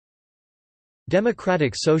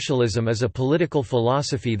Democratic socialism is a political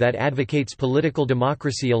philosophy that advocates political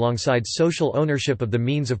democracy alongside social ownership of the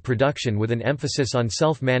means of production with an emphasis on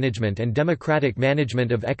self-management and democratic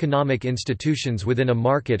management of economic institutions within a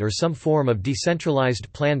market or some form of decentralized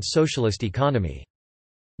planned socialist economy.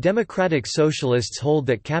 Democratic socialists hold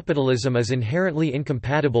that capitalism is inherently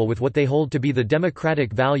incompatible with what they hold to be the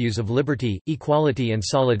democratic values of liberty, equality and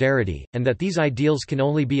solidarity, and that these ideals can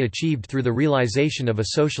only be achieved through the realization of a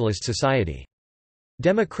socialist society.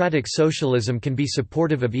 Democratic socialism can be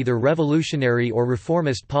supportive of either revolutionary or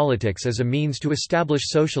reformist politics as a means to establish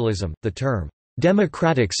socialism. The term,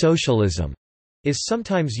 democratic socialism, is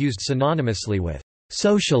sometimes used synonymously with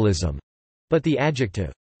socialism, but the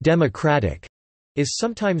adjective, democratic, is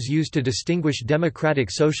sometimes used to distinguish democratic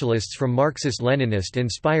socialists from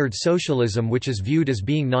Marxist-Leninist-inspired socialism, which is viewed as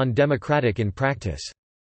being non-democratic in practice.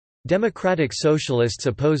 Democratic socialists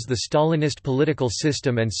oppose the Stalinist political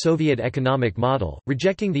system and Soviet economic model,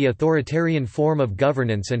 rejecting the authoritarian form of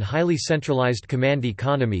governance and highly centralized command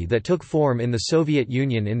economy that took form in the Soviet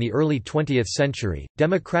Union in the early 20th century.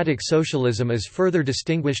 Democratic socialism is further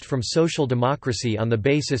distinguished from social democracy on the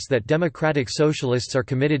basis that democratic socialists are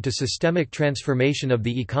committed to systemic transformation of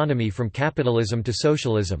the economy from capitalism to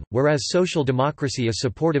socialism, whereas social democracy is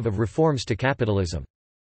supportive of reforms to capitalism.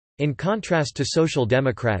 In contrast to social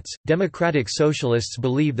democrats, democratic socialists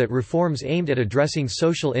believe that reforms aimed at addressing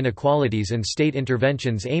social inequalities and state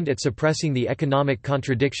interventions aimed at suppressing the economic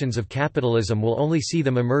contradictions of capitalism will only see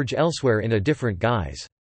them emerge elsewhere in a different guise.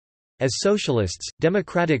 As socialists,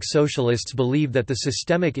 democratic socialists believe that the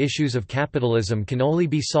systemic issues of capitalism can only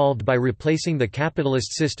be solved by replacing the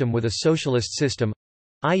capitalist system with a socialist system,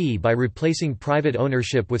 i.e., by replacing private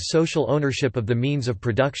ownership with social ownership of the means of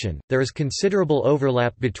production. There is considerable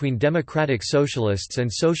overlap between democratic socialists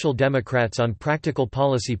and social democrats on practical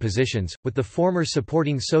policy positions, with the former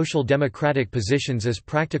supporting social democratic positions as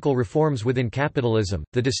practical reforms within capitalism,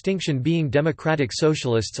 the distinction being democratic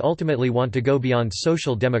socialists ultimately want to go beyond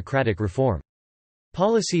social democratic reform.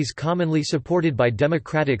 Policies commonly supported by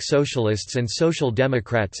democratic socialists and social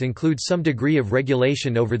democrats include some degree of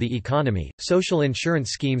regulation over the economy, social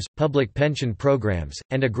insurance schemes, public pension programs,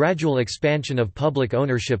 and a gradual expansion of public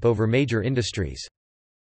ownership over major industries.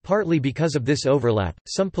 Partly because of this overlap,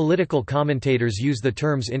 some political commentators use the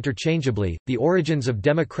terms interchangeably. The origins of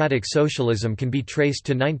democratic socialism can be traced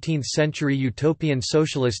to 19th-century utopian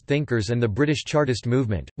socialist thinkers and the British Chartist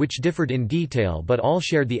movement, which differed in detail but all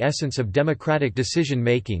shared the essence of democratic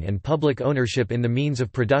decision-making and public ownership in the means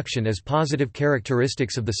of production as positive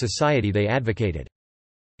characteristics of the society they advocated.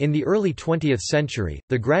 In the early 20th century,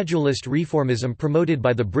 the gradualist reformism promoted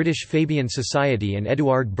by the British Fabian Society and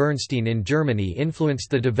Eduard Bernstein in Germany influenced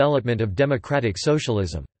the development of democratic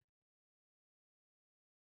socialism.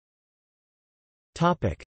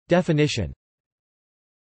 Definition.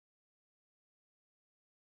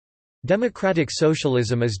 Democratic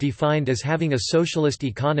socialism is defined as having a socialist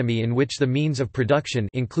economy in which the means of production,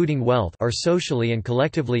 including wealth, are socially and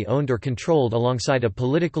collectively owned or controlled alongside a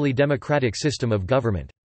politically democratic system of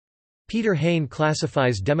government. Peter Hain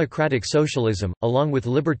classifies democratic socialism, along with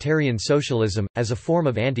libertarian socialism, as a form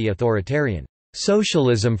of anti-authoritarian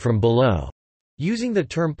socialism from below, using the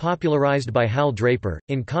term popularized by Hal Draper,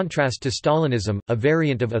 in contrast to Stalinism, a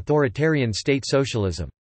variant of authoritarian state socialism.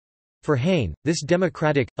 For Hain, this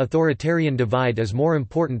democratic-authoritarian divide is more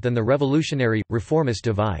important than the revolutionary, reformist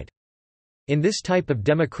divide. In this type of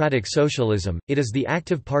democratic socialism, it is the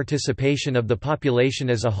active participation of the population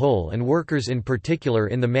as a whole and workers in particular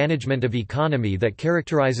in the management of economy that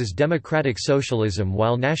characterizes democratic socialism,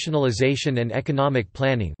 while nationalization and economic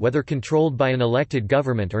planning, whether controlled by an elected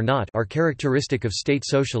government or not, are characteristic of state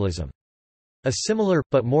socialism. A similar,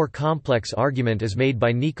 but more complex argument is made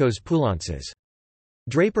by Nikos Poulantzas.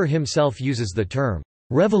 Draper himself uses the term,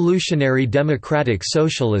 revolutionary democratic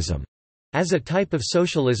socialism, as a type of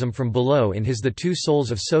socialism from below in his The Two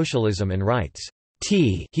Souls of Socialism, and writes,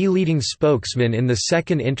 He leading spokesman in the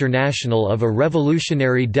Second International of a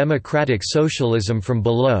Revolutionary Democratic Socialism from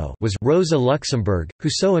Below was Rosa Luxemburg, who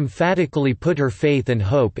so emphatically put her faith and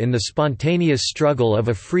hope in the spontaneous struggle of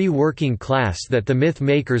a free working class that the myth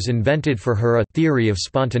makers invented for her a theory of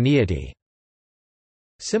spontaneity.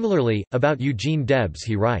 Similarly, about Eugene Debs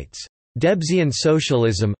he writes, Debsian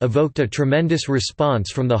socialism evoked a tremendous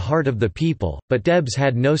response from the heart of the people, but Debs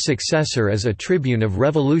had no successor as a tribune of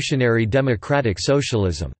revolutionary democratic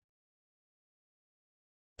socialism.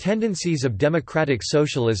 Tendencies of democratic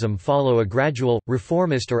socialism follow a gradual,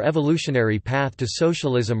 reformist or evolutionary path to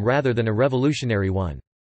socialism rather than a revolutionary one.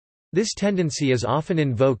 This tendency is often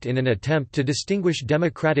invoked in an attempt to distinguish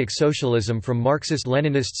democratic socialism from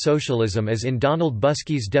Marxist-Leninist socialism, as in Donald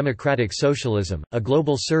Buskey's Democratic Socialism, A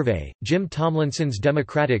Global Survey, Jim Tomlinson's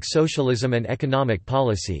Democratic Socialism and Economic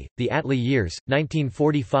Policy, The Attlee Years,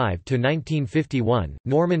 1945–1951,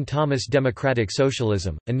 Norman Thomas' Democratic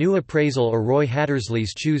Socialism, A New Appraisal, or Roy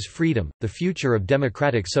Hattersley's Choose Freedom, The Future of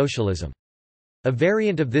Democratic Socialism. A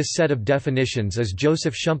variant of this set of definitions is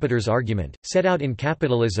Joseph Schumpeter's argument, set out in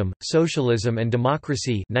Capitalism, Socialism and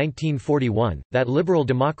Democracy 1941, that liberal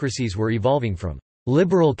democracies were evolving from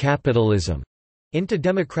liberal capitalism into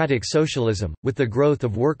democratic socialism, with the growth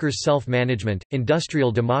of workers' self-management,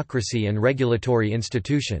 industrial democracy and regulatory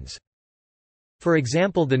institutions. For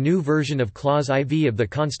example, the new version of Clause IV of the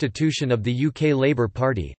Constitution of the UK Labour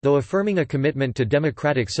Party, though affirming a commitment to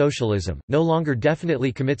democratic socialism, no longer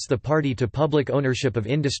definitely commits the party to public ownership of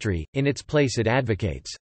industry. In its place, it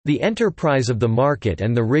advocates the enterprise of the market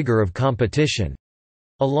and the rigour of competition,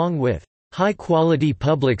 along with high-quality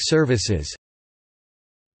public services,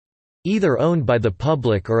 either owned by the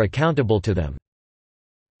public or accountable to them.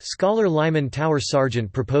 Scholar Lyman Tower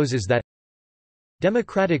Sargent proposes that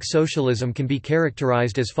democratic socialism can be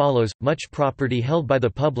characterized as follows: much property held by the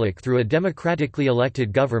public through a democratically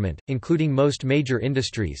elected government, including most major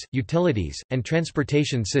industries, utilities, and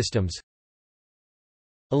transportation systems.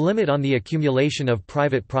 A limit on the accumulation of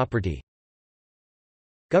private property.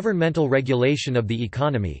 Governmental regulation of the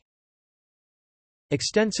economy.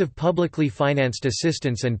 Extensive publicly financed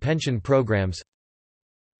assistance and pension programs.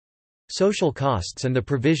 Social costs and the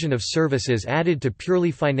provision of services added to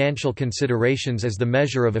purely financial considerations as the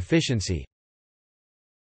measure of efficiency.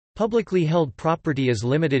 Publicly held property is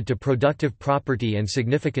limited to productive property and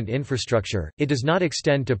significant infrastructure, it does not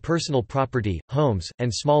extend to personal property, homes,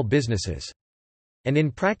 and small businesses. And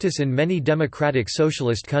in practice in many democratic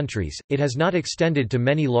socialist countries, it has not extended to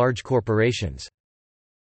many large corporations.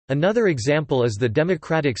 Another example is the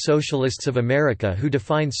Democratic Socialists of America, who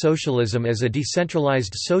define socialism as a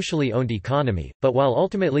decentralized socially owned economy, but while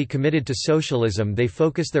ultimately committed to socialism they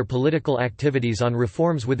focus their political activities on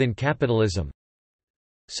reforms within capitalism.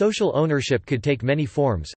 Social ownership could take many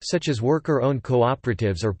forms, such as worker-owned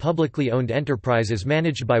cooperatives or publicly owned enterprises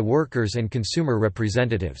managed by workers and consumer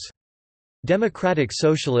representatives. Democratic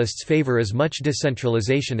socialists favor as much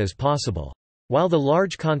decentralization as possible. While the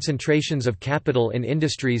large concentrations of capital in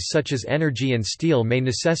industries such as energy and steel may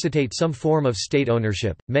necessitate some form of state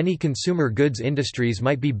ownership, many consumer goods industries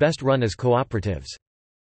might be best run as cooperatives.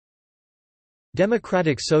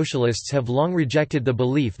 Democratic socialists have long rejected the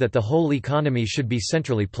belief that the whole economy should be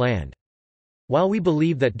centrally planned. While we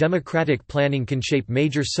believe that democratic planning can shape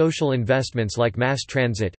major social investments like mass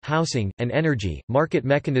transit, housing, and energy, market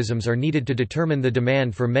mechanisms are needed to determine the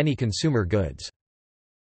demand for many consumer goods.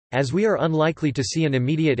 As we are unlikely to see an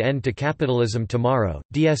immediate end to capitalism tomorrow,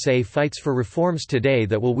 DSA fights for reforms today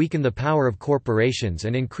that will weaken the power of corporations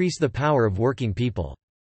and increase the power of working people.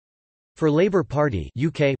 For Labour Party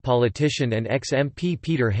UK politician and ex-MP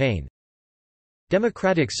Peter Hain,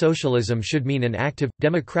 democratic socialism should mean an active,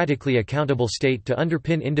 democratically accountable state to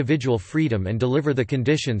underpin individual freedom and deliver the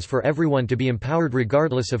conditions for everyone to be empowered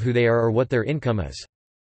regardless of who they are or what their income is.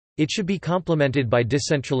 It should be complemented by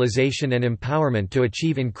decentralization and empowerment to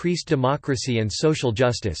achieve increased democracy and social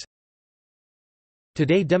justice.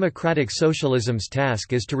 Today, democratic socialism's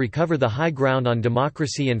task is to recover the high ground on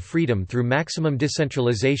democracy and freedom through maximum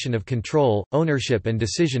decentralization of control, ownership and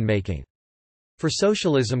decision-making. For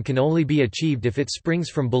socialism can only be achieved if it springs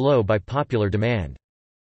from below by popular demand.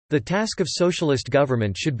 The task of socialist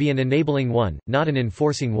government should be an enabling one, not an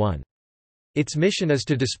enforcing one. Its mission is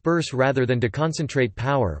to disperse rather than to concentrate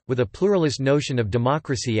power, with a pluralist notion of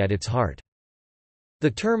democracy at its heart.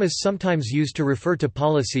 The term is sometimes used to refer to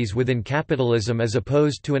policies within capitalism as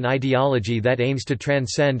opposed to an ideology that aims to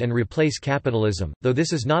transcend and replace capitalism, though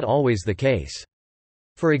this is not always the case.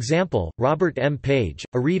 For example, Robert M. Page,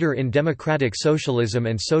 a reader in Democratic Socialism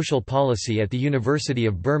and Social Policy at the University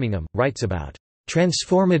of Birmingham, writes about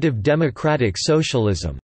transformative democratic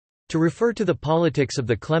socialism to refer to the politics of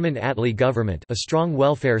the Clement Attlee government, a strong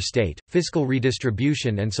welfare state, fiscal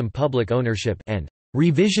redistribution and some public ownership, and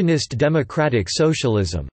revisionist democratic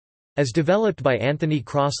socialism, as developed by Anthony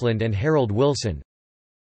Crossland and Harold Wilson.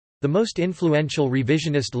 The most influential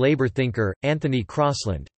revisionist labor thinker, Anthony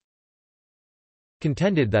Crossland,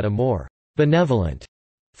 contended that a more benevolent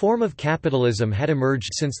form of capitalism had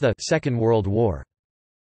emerged since the Second World War.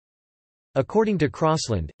 According to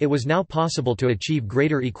Crossland, it was now possible to achieve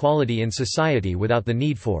greater equality in society without the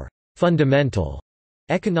need for fundamental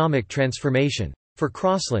economic transformation. For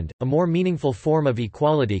Crossland, a more meaningful form of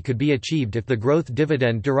equality could be achieved if the growth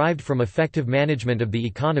dividend derived from effective management of the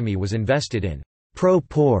economy was invested in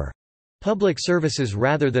pro-poor public services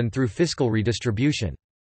rather than through fiscal redistribution.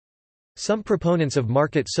 Some proponents of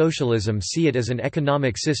market socialism see it as an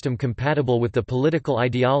economic system compatible with the political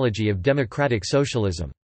ideology of democratic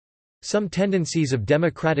socialism. Some tendencies of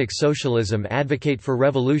democratic socialism advocate for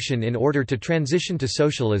revolution in order to transition to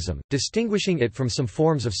socialism, distinguishing it from some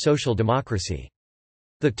forms of social democracy.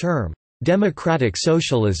 The term, democratic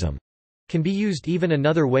socialism, can be used even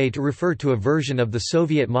another way to refer to a version of the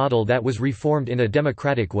Soviet model that was reformed in a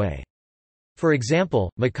democratic way. For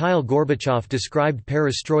example, Mikhail Gorbachev described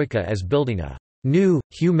perestroika as building a new,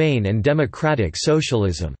 humane and democratic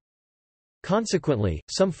socialism. Consequently,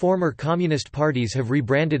 some former communist parties have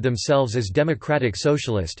rebranded themselves as democratic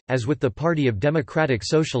socialist, as with the Party of Democratic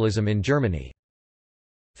Socialism in Germany.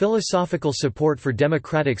 Philosophical support for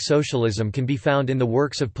democratic socialism can be found in the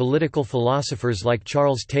works of political philosophers like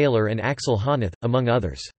Charles Taylor and Axel Honneth, among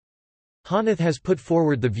others. Honneth has put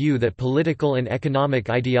forward the view that political and economic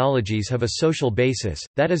ideologies have a social basis,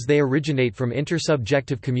 that is, they originate from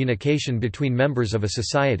intersubjective communication between members of a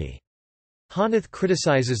society. Honneth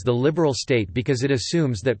criticizes the liberal state because it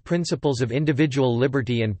assumes that principles of individual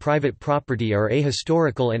liberty and private property are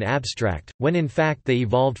ahistorical and abstract, when in fact they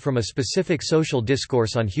evolved from a specific social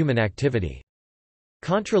discourse on human activity.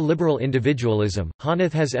 Contra liberal individualism,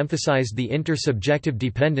 Honneth has emphasized the intersubjective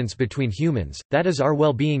dependence between humans, that is, our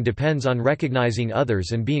well-being depends on recognizing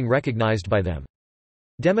others and being recognized by them.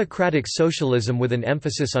 Democratic socialism with an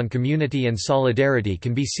emphasis on community and solidarity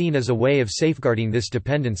can be seen as a way of safeguarding this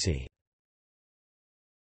dependency.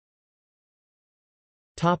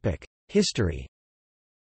 History.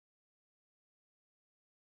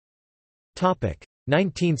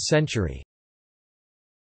 19th century.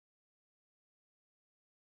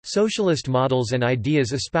 Socialist models and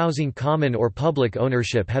ideas espousing common or public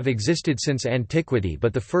ownership have existed since antiquity,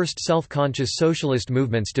 but the first self-conscious socialist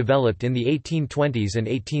movements developed in the 1820s and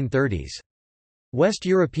 1830s. West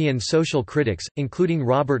European social critics, including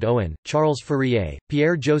Robert Owen, Charles Fourier,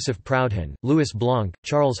 Pierre-Joseph Proudhon, Louis Blanc,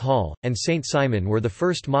 Charles Hall, and Saint-Simon were the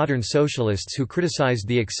first modern socialists who criticized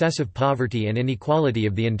the excessive poverty and inequality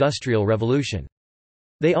of the Industrial Revolution.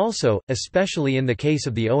 They also, especially in the case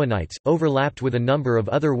of the Owenites, overlapped with a number of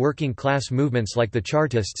other working-class movements like the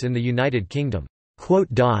Chartists in the United Kingdom.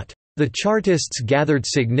 The Chartists gathered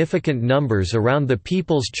significant numbers around the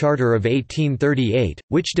People's Charter of 1838,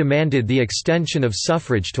 which demanded the extension of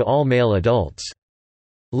suffrage to all male adults.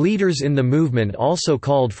 Leaders in the movement also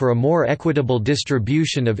called for a more equitable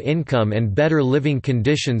distribution of income and better living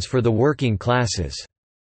conditions for the working classes.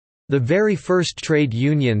 The very first trade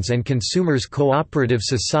unions and consumers' cooperative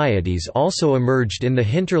societies also emerged in the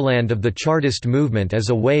hinterland of the Chartist movement as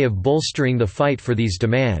a way of bolstering the fight for these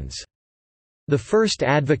demands. The first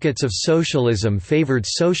advocates of socialism favored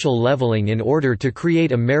social leveling in order to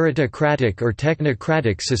create a meritocratic or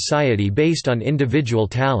technocratic society based on individual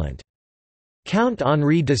talent. Count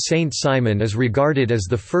Henri de Saint-Simon is regarded as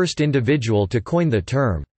the first individual to coin the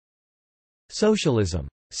term socialism.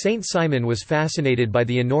 Saint-Simon was fascinated by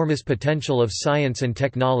the enormous potential of science and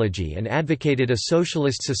technology and advocated a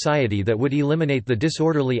socialist society that would eliminate the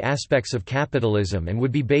disorderly aspects of capitalism and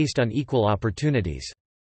would be based on equal opportunities.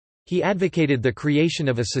 He advocated the creation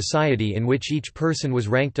of a society in which each person was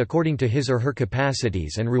ranked according to his or her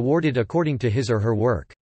capacities and rewarded according to his or her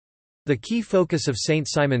work. The key focus of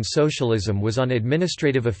Saint-Simon's socialism was on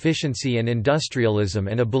administrative efficiency and industrialism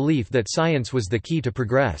and a belief that science was the key to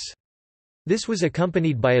progress. This was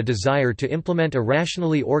accompanied by a desire to implement a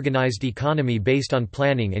rationally organized economy based on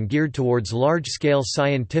planning and geared towards large-scale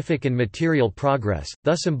scientific and material progress,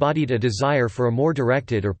 thus embodied a desire for a more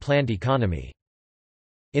directed or planned economy.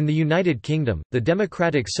 In the United Kingdom, the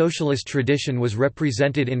democratic socialist tradition was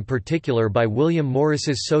represented in particular by William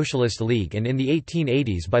Morris's Socialist League and in the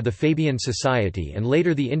 1880s by the Fabian Society and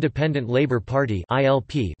later the Independent Labour Party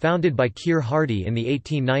 (ILP), founded by Keir Hardie in the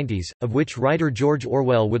 1890s, of which writer George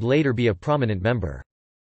Orwell would later be a prominent member.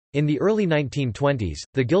 In the early 1920s,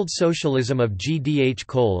 the Guild Socialism of G. D. H.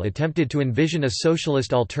 Cole attempted to envision a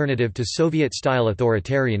socialist alternative to Soviet-style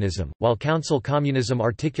authoritarianism, while Council Communism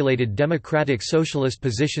articulated democratic socialist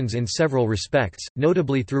positions in several respects,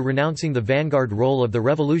 notably through renouncing the vanguard role of the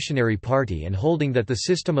Revolutionary Party and holding that the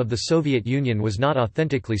system of the Soviet Union was not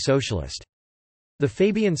authentically socialist. The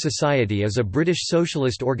Fabian Society is a British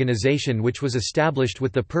socialist organisation which was established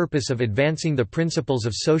with the purpose of advancing the principles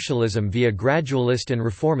of socialism via gradualist and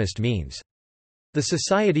reformist means. The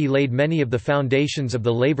society laid many of the foundations of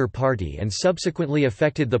the Labour Party and subsequently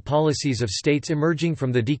affected the policies of states emerging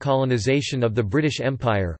from the decolonization of the British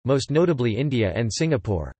Empire, most notably India and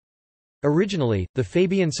Singapore. Originally, the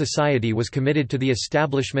Fabian Society was committed to the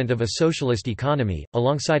establishment of a socialist economy,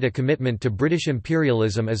 alongside a commitment to British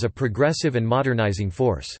imperialism as a progressive and modernising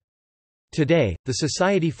force. Today, the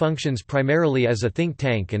Society functions primarily as a think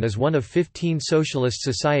tank and is one of 15 socialist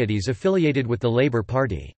societies affiliated with the Labour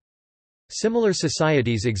Party. Similar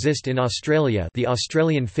societies exist in Australia, the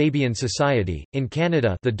Australian Fabian Society, in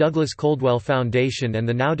Canada, the Douglas Coldwell Foundation and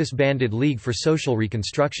the now disbanded League for Social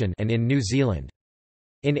Reconstruction, and in New Zealand.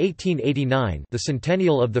 In 1889, the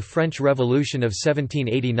centennial of the French Revolution of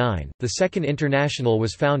 1789, the Second International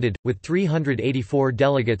was founded, with 384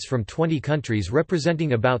 delegates from 20 countries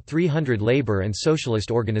representing about 300 labor and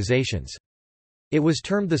socialist organizations. It was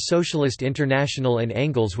termed the Socialist International, and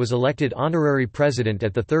Engels was elected honorary president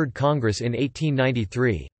at the Third Congress in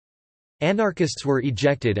 1893. Anarchists were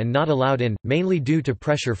ejected and not allowed in, mainly due to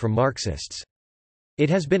pressure from Marxists. It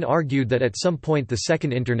has been argued that at some point the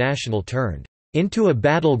Second International turned into a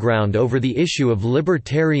battleground over the issue of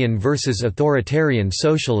libertarian versus authoritarian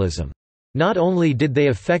socialism. Not only did they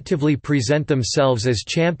effectively present themselves as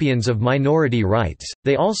champions of minority rights,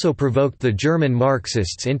 they also provoked the German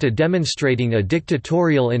Marxists into demonstrating a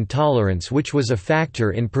dictatorial intolerance which was a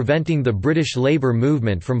factor in preventing the British labour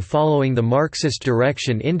movement from following the Marxist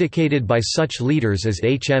direction indicated by such leaders as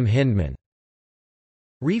H. M. Hyndman.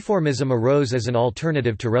 Reformism arose as an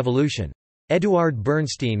alternative to revolution. Eduard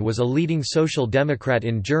Bernstein was a leading social democrat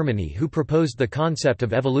in Germany who proposed the concept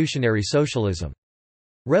of evolutionary socialism.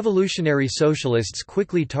 Revolutionary socialists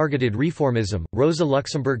quickly targeted reformism. Rosa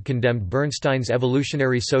Luxemburg condemned Bernstein's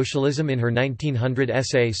evolutionary socialism in her 1900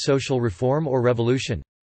 essay Social Reform or Revolution.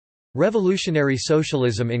 Revolutionary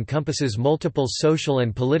socialism encompasses multiple social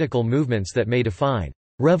and political movements that may define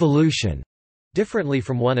revolution differently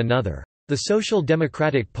from one another. The Social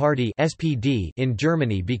Democratic Party (SPD) in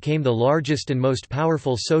Germany became the largest and most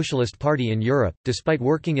powerful socialist party in Europe, despite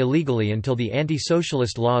working illegally until the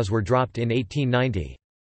anti-socialist laws were dropped in 1890.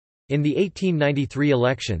 In the 1893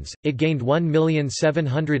 elections, it gained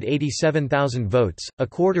 1,787,000 votes, a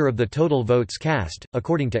quarter of the total votes cast,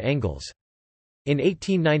 according to Engels. In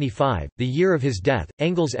 1895, the year of his death,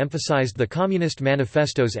 Engels emphasized the Communist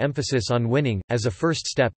Manifesto's emphasis on winning, as a first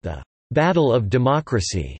step, the "battle of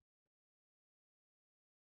democracy."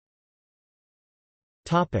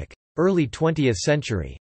 Early 20th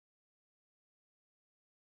century.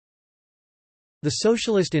 The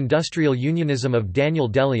socialist industrial unionism of Daniel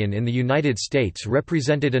Delian in the United States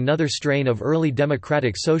represented another strain of early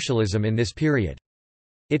democratic socialism in this period.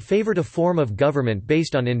 It favored a form of government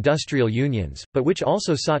based on industrial unions, but which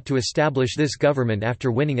also sought to establish this government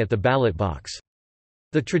after winning at the ballot box.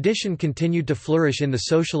 The tradition continued to flourish in the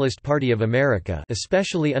Socialist Party of America,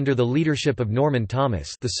 especially under the leadership of Norman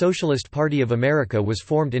Thomas. The Socialist Party of America was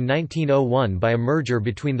formed in 1901 by a merger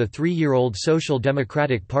between the three-year-old Social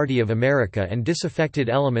Democratic Party of America and disaffected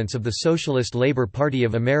elements of the Socialist Labor Party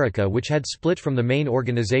of America, which had split from the main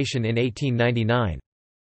organization in 1899.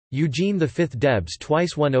 Eugene V. Debs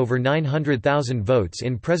twice won over 900,000 votes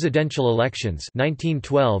in presidential elections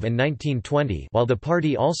 1912 and 1920, while the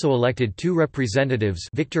party also elected two representatives,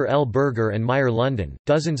 Victor L. Berger and Meyer London,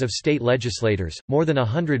 dozens of state legislators, more than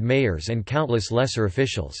 100 mayors and countless lesser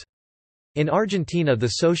officials. In Argentina,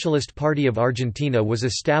 the Socialist Party of Argentina was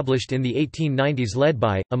established in the 1890s led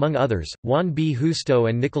by, among others, Juan B. Justo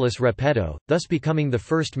and Nicolas Repetto, thus becoming the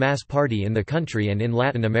first mass party in the country and in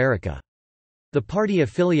Latin America. The party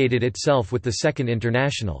affiliated itself with the Second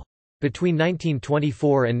International. Between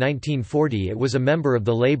 1924 and 1940 it was a member of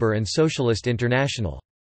the Labour and Socialist International.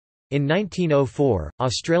 In 1904,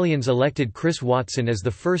 Australians elected Chris Watson as the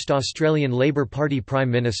first Australian Labour Party Prime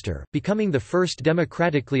Minister, becoming the first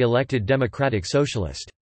democratically elected Democratic Socialist.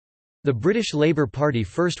 The British Labour Party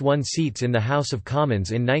first won seats in the House of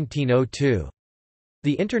Commons in 1902.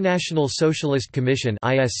 The International Socialist Commission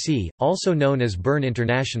 (ISC), also known as Bern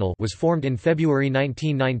International, was formed in February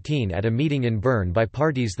 1919 at a meeting in Bern by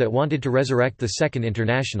parties that wanted to resurrect the Second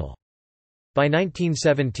International. By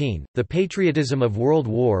 1917, the patriotism of World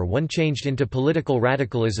War I changed into political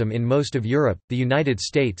radicalism in most of Europe, the United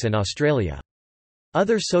States and Australia.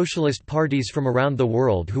 Other socialist parties from around the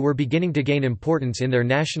world who were beginning to gain importance in their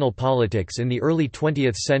national politics in the early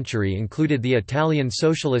 20th century included the Italian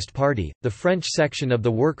Socialist Party, the French section of the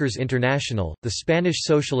Workers' International, the Spanish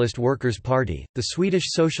Socialist Workers' Party, the Swedish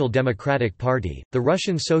Social Democratic Party, the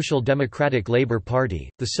Russian Social Democratic Labour Party,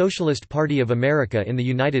 the Socialist Party of America in the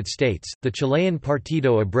United States, the Chilean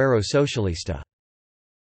Partido Obrero Socialista.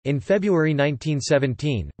 In February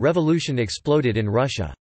 1917, revolution exploded in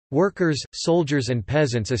Russia. Workers, soldiers and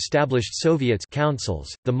peasants established Soviets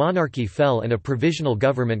councils, the monarchy fell and a provisional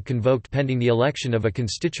government convoked pending the election of a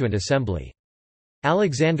constituent assembly.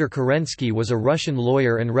 Alexander Kerensky was a Russian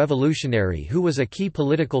lawyer and revolutionary who was a key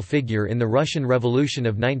political figure in the Russian Revolution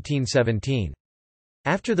of 1917.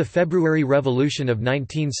 After the February Revolution of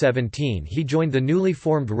 1917 he joined the newly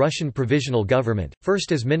formed Russian Provisional Government,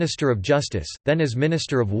 first as Minister of Justice, then as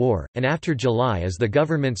Minister of War, and after July as the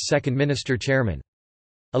government's second minister-chairman.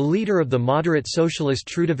 A leader of the moderate socialist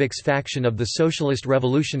Trudovix faction of the Socialist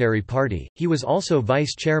Revolutionary Party, he was also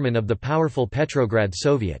vice-chairman of the powerful Petrograd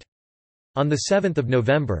Soviet. On 7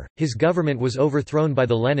 November, his government was overthrown by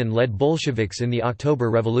the Lenin-led Bolsheviks in the October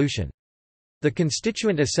Revolution. The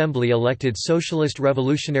Constituent Assembly elected socialist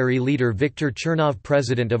revolutionary leader Viktor Chernov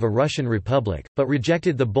president of a Russian republic, but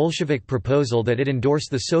rejected the Bolshevik proposal that it endorse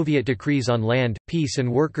the Soviet decrees on land, peace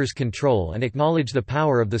and workers' control and acknowledge the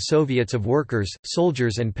power of the Soviets of workers,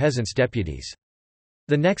 soldiers and peasants' deputies.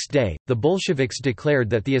 The next day, the Bolsheviks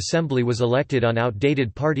declared that the assembly was elected on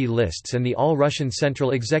outdated party lists and the All-Russian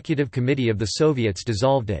Central Executive Committee of the Soviets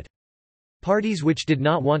dissolved it. Parties which did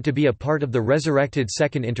not want to be a part of the resurrected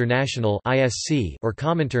Second International (ISC) or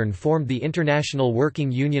Comintern formed the International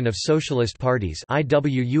Working Union of Socialist Parties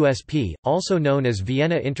 (IWUSP), also known as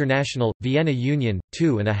Vienna International, Vienna Union,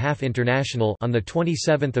 2.5 International, on the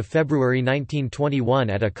 27th of February 1921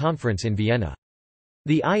 at a conference in Vienna.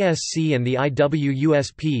 The ISC and the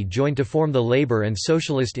IWUSP joined to form the Labour and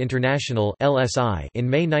Socialist International (LSI) in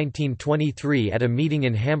May 1923 at a meeting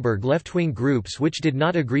in Hamburg. Left-wing groups which did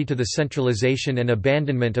not agree to the centralization and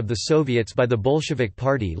abandonment of the Soviets by the Bolshevik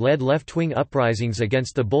Party led left-wing uprisings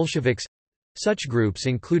against the Bolsheviks. Such groups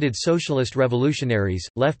included socialist revolutionaries,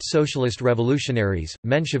 left socialist revolutionaries,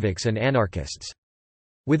 Mensheviks and anarchists.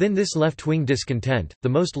 Within this left-wing discontent, the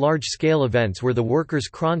most large-scale events were the Workers'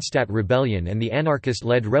 Kronstadt Rebellion and the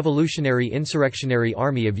anarchist-led Revolutionary Insurrectionary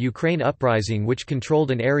Army of Ukraine uprising which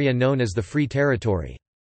controlled an area known as the Free Territory.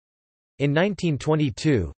 In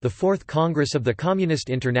 1922, the Fourth Congress of the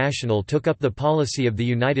Communist International took up the policy of the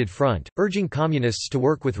United Front, urging communists to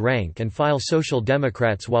work with rank-and-file Social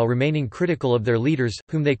Democrats while remaining critical of their leaders,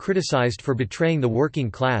 whom they criticized for betraying the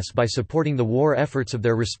working class by supporting the war efforts of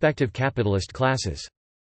their respective capitalist classes.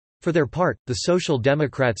 For their part, the Social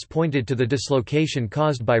Democrats pointed to the dislocation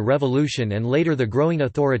caused by revolution and later the growing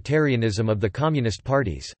authoritarianism of the Communist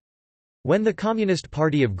parties. When the Communist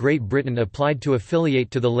Party of Great Britain applied to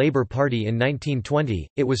affiliate to the Labour Party in 1920,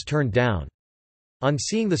 it was turned down. On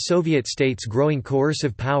seeing the Soviet states' growing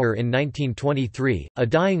coercive power in 1923, a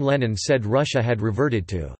dying Lenin said Russia had reverted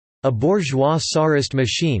to a bourgeois Tsarist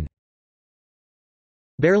machine,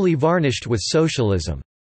 barely varnished with socialism.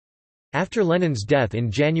 After Lenin's death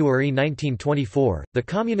in January 1924, the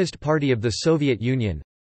Communist Party of the Soviet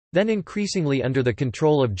Union—then increasingly under the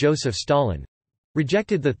control of Joseph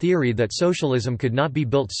Stalin—rejected the theory that socialism could not be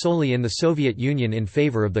built solely in the Soviet Union in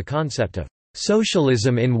favor of the concept of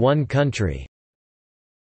socialism in one country.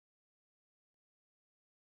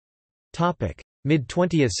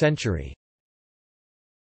 Mid-20th century.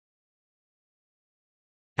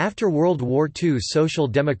 After World War II, social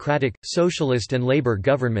democratic, socialist and labor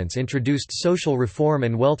governments introduced social reform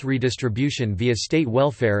and wealth redistribution via state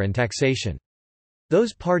welfare and taxation.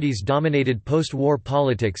 Those parties dominated post-war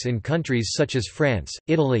politics in countries such as France,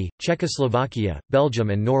 Italy, Czechoslovakia, Belgium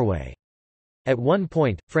and Norway. At one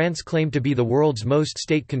point, France claimed to be the world's most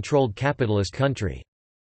state-controlled capitalist country.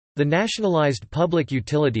 The nationalized public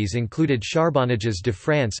utilities included Charbonnages de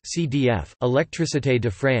France (CDF), Électricité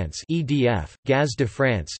de France (EDF), Gaz de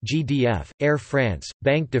France (GDF), Air France,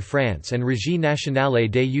 Banque de France and Régie nationale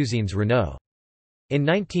des usines Renault. In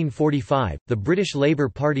 1945, the British Labour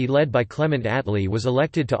Party led by Clement Attlee was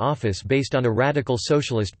elected to office based on a radical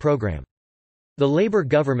socialist programme. The Labour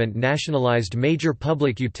government nationalised major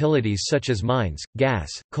public utilities such as mines, gas,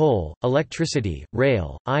 coal, electricity,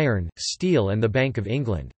 rail, iron, steel and the Bank of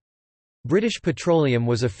England. British Petroleum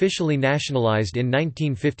was officially nationalised in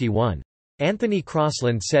 1951. Anthony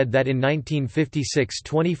Crosland said that in 1956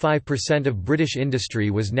 25% of British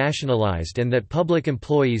industry was nationalised and that public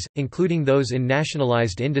employees, including those in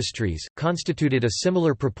nationalised industries, constituted a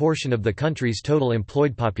similar proportion of the country's total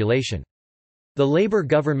employed population. The Labour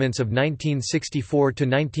governments of 1964 to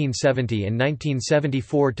 1970 and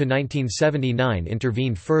 1974 to 1979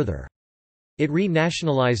 intervened further. It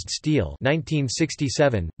re-nationalised steel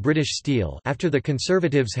 1967, British Steel after the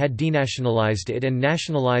Conservatives had denationalised it and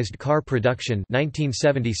nationalised car production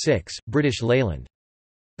 1976, British Leyland.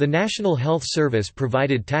 The National Health Service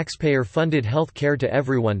provided taxpayer-funded health care to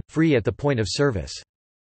everyone, free at the point of service.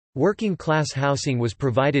 Working-class housing was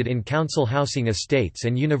provided in council housing estates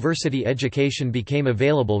and university education became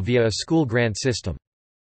available via a school grant system.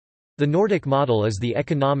 The Nordic model is the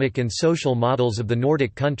economic and social models of the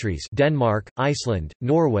Nordic countries Denmark, Iceland,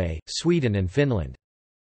 Norway, Sweden and Finland.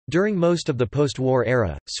 During most of the post-war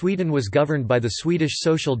era, Sweden was governed by the Swedish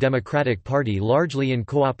Social Democratic Party largely in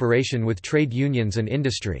cooperation with trade unions and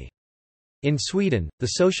industry. In Sweden,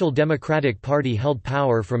 the Social Democratic Party held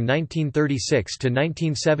power from 1936 to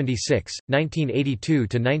 1976, 1982 to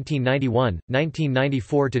 1991,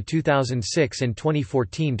 1994 to 2006 and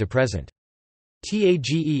 2014 to present.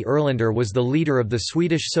 Tage Erlander was the leader of the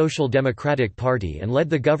Swedish Social Democratic Party and led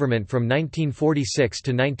the government from 1946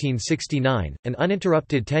 to 1969, an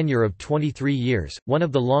uninterrupted tenure of 23 years, one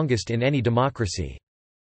of the longest in any democracy.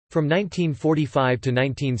 From 1945 to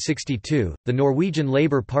 1962, the Norwegian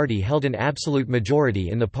Labour Party held an absolute majority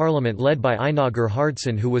in the parliament led by Einar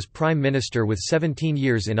Gerhardsen, who was prime minister with 17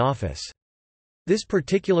 years in office. This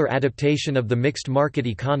particular adaptation of the mixed market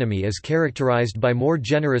economy is characterized by more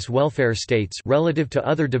generous welfare states relative to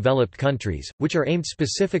other developed countries, which are aimed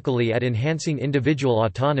specifically at enhancing individual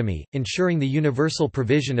autonomy, ensuring the universal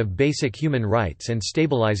provision of basic human rights and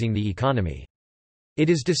stabilizing the economy. It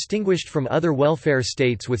is distinguished from other welfare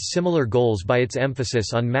states with similar goals by its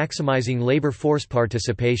emphasis on maximizing labor force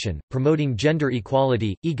participation, promoting gender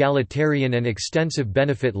equality, egalitarian and extensive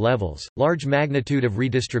benefit levels, large magnitude of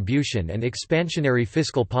redistribution, and expansionary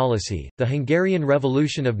fiscal policy. The Hungarian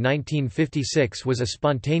Revolution of 1956 was a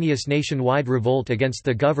spontaneous nationwide revolt against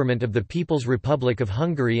the government of the People's Republic of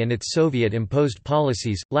Hungary and its Soviet-imposed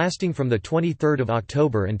policies, lasting from 23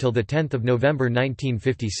 October until 10 November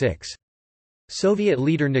 1956. Soviet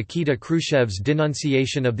leader Nikita Khrushchev's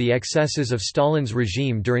denunciation of the excesses of Stalin's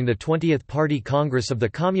regime during the 20th Party Congress of the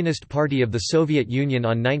Communist Party of the Soviet Union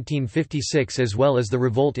on 1956 as well as the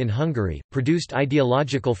revolt in Hungary, produced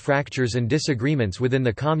ideological fractures and disagreements within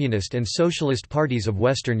the Communist and Socialist parties of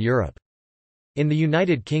Western Europe. In the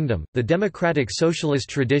United Kingdom, the democratic socialist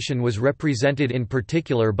tradition was represented in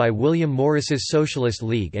particular by William Morris's Socialist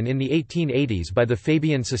League and in the 1880s by the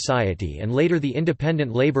Fabian Society and later the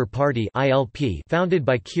Independent Labour Party (ILP), founded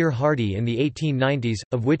by Keir Hardie in the 1890s,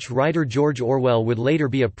 of which writer George Orwell would later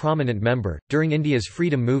be a prominent member. During India's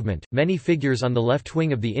freedom movement, many figures on the left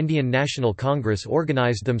wing of the Indian National Congress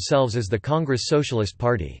organised themselves as the Congress Socialist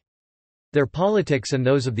Party. Their politics and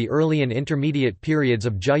those of the early and intermediate periods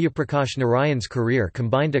of Jayaprakash Narayan's career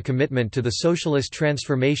combined a commitment to the socialist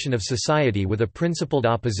transformation of society with a principled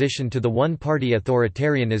opposition to the one-party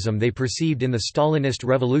authoritarianism they perceived in the Stalinist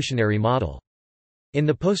revolutionary model. In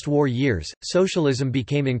the post-war years, socialism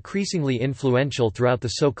became increasingly influential throughout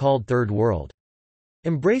the so-called Third World.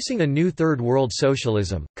 Embracing a new Third World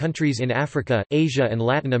socialism, countries in Africa, Asia and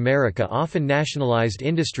Latin America often nationalized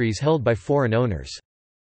industries held by foreign owners.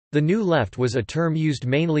 The New Left was a term used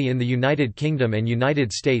mainly in the United Kingdom and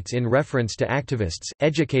United States in reference to activists,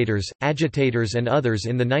 educators, agitators and others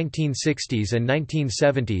in the 1960s and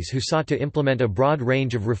 1970s who sought to implement a broad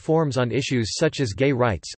range of reforms on issues such as gay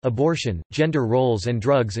rights, abortion, gender roles and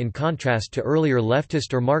drugs, in contrast to earlier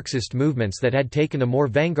leftist or Marxist movements that had taken a more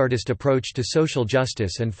vanguardist approach to social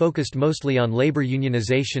justice and focused mostly on labor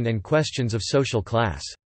unionization and questions of social class.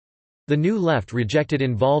 The New Left rejected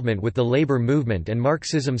involvement with the labor movement and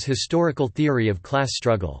Marxism's historical theory of class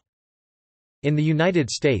struggle. In the United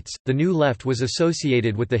States, the New Left was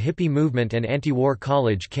associated with the hippie movement and anti-war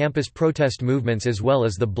college campus protest movements as well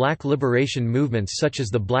as the black liberation movements such as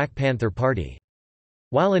the Black Panther Party.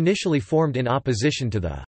 While initially formed in opposition to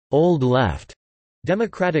the Old Left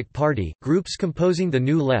Democratic Party, groups composing the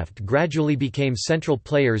New Left gradually became central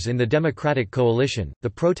players in the Democratic coalition. The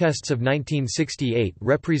protests of 1968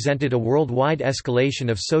 represented a worldwide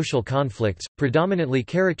escalation of social conflicts, predominantly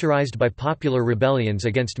characterized by popular rebellions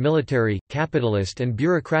against military, capitalist, and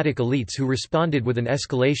bureaucratic elites who responded with an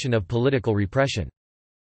escalation of political repression.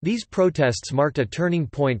 These protests marked a turning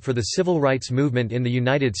point for the civil rights movement in the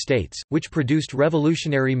United States, which produced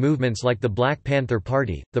revolutionary movements like the Black Panther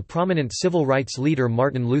Party. The prominent civil rights leader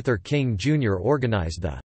Martin Luther King Jr. organized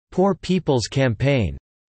the Poor People's Campaign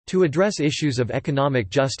to address issues of economic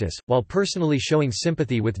justice, while personally showing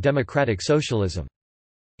sympathy with democratic socialism.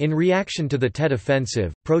 In reaction to the Tet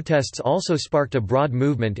Offensive, protests also sparked a broad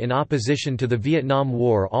movement in opposition to the Vietnam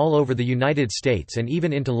War all over the United States and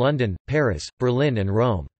even into London, Paris, Berlin and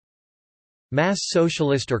Rome. Mass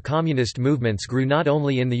socialist or communist movements grew not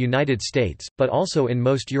only in the United States, but also in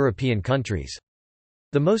most European countries.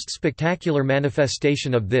 The most spectacular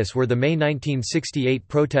manifestation of this were the May 1968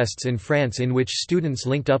 protests in France, in which students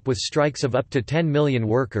linked up with strikes of up to 10 million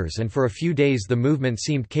workers, and for a few days the movement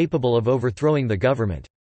seemed capable of overthrowing the government.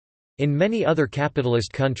 In many other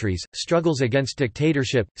capitalist countries, struggles against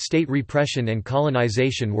dictatorship, state repression and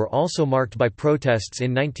colonization were also marked by protests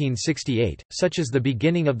in 1968, such as the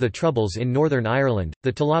beginning of the Troubles in Northern Ireland,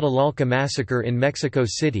 the Tlatelolco massacre in Mexico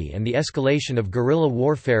City and the escalation of guerrilla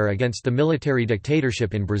warfare against the military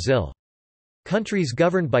dictatorship in Brazil. Countries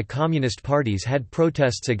governed by communist parties had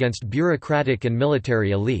protests against bureaucratic and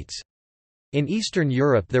military elites. In Eastern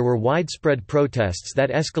Europe there were widespread protests that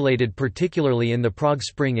escalated particularly in the Prague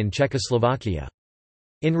Spring in Czechoslovakia.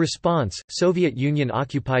 In response, Soviet Union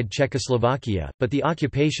occupied Czechoslovakia, but the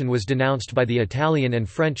occupation was denounced by the Italian and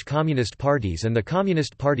French Communist parties and the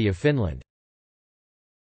Communist Party of Finland.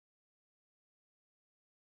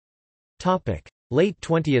 Late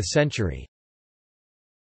 20th century.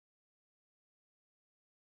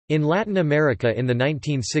 In Latin America in the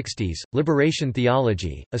 1960s, liberation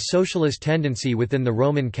theology, a socialist tendency within the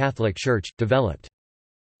Roman Catholic Church, developed.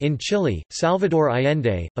 In Chile, Salvador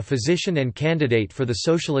Allende, a physician and candidate for the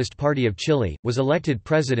Socialist Party of Chile, was elected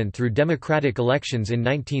president through democratic elections in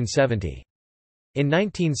 1970. In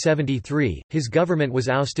 1973, his government was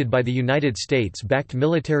ousted by the United States-backed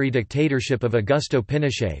military dictatorship of Augusto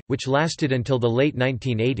Pinochet, which lasted until the late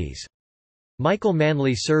 1980s. Michael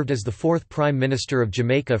Manley served as the fourth Prime Minister of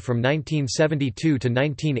Jamaica from 1972 to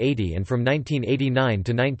 1980 and from 1989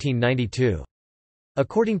 to 1992.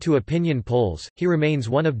 According to opinion polls, he remains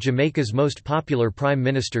one of Jamaica's most popular prime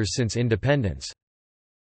ministers since independence.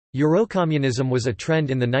 Eurocommunism was a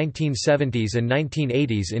trend in the 1970s and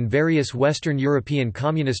 1980s in various Western European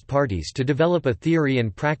communist parties to develop a theory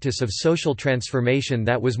and practice of social transformation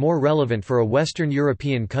that was more relevant for a Western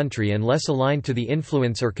European country and less aligned to the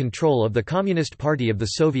influence or control of the Communist Party of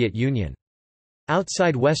the Soviet Union.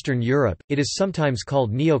 Outside Western Europe, it is sometimes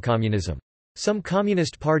called neocommunism. Some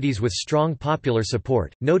communist parties with strong popular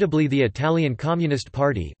support, notably the Italian Communist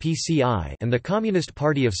Party (PCI) and the Communist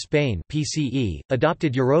Party of Spain (PCE),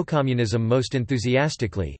 adopted Eurocommunism most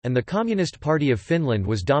enthusiastically, and the Communist Party of Finland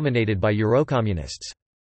was dominated by Eurocommunists.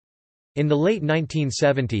 In the late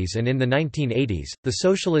 1970s and in the 1980s, the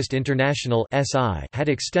Socialist International (SI) had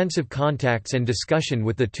extensive contacts and discussion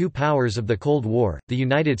with the two powers of the Cold War, the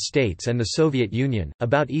United States and the Soviet Union,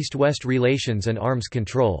 about East-West relations and arms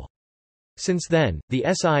control. Since then, the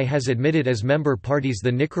SI has admitted as member parties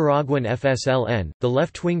the Nicaraguan FSLN, the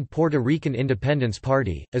left-wing Puerto Rican Independence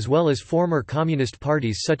Party, as well as former communist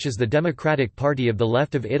parties such as the Democratic Party of the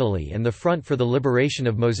Left of Italy and the Front for the Liberation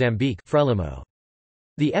of Mozambique (Frelimo).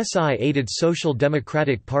 The SI aided social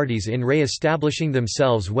democratic parties in re-establishing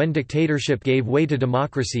themselves when dictatorship gave way to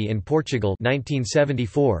democracy in Portugal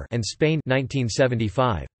 1974 and Spain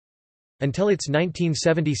 1975. Until its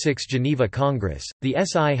 1976 Geneva Congress, the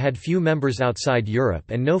SI had few members outside Europe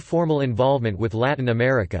and no formal involvement with Latin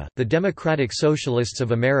America. The Democratic Socialists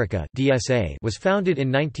of America (DSA) was founded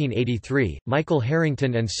in 1983. Michael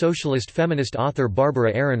Harrington and socialist feminist author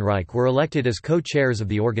Barbara Ehrenreich were elected as co-chairs of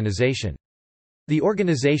the organization. The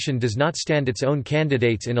organization does not stand its own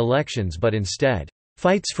candidates in elections but instead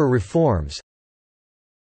fights for reforms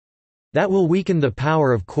that will weaken the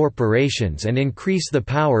power of corporations and increase the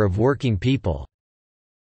power of working people.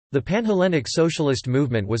 The Panhellenic Socialist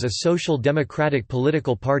Movement was a social democratic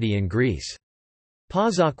political party in Greece.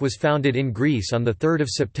 PASOK was founded in Greece on 3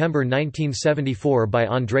 September 1974 by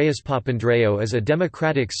Andreas Papandreou as a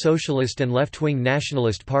democratic socialist and left-wing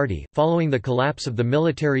nationalist party, following the collapse of the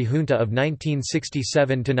military junta of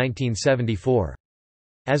 1967–1974.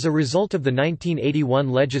 As a result of the 1981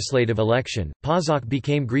 legislative election, PASOK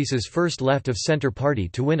became Greece's first left-of-center party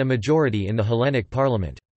to win a majority in the Hellenic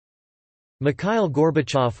parliament. Mikhail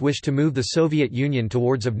Gorbachev wished to move the Soviet Union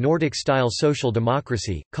towards a Nordic-style social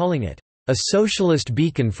democracy, calling it a socialist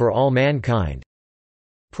beacon for all mankind.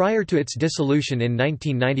 Prior to its dissolution in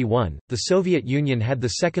 1991, the Soviet Union had the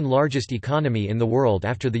second-largest economy in the world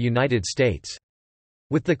after the United States.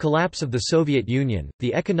 With the collapse of the Soviet Union,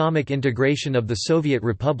 the economic integration of the Soviet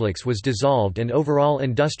republics was dissolved and overall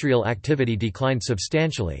industrial activity declined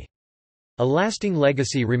substantially. A lasting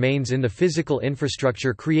legacy remains in the physical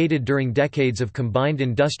infrastructure created during decades of combined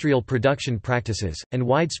industrial production practices, and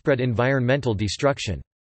widespread environmental destruction.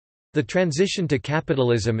 The transition to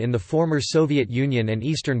capitalism in the former Soviet Union and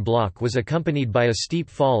Eastern Bloc was accompanied by a steep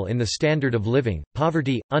fall in the standard of living.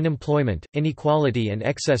 Poverty, unemployment, inequality and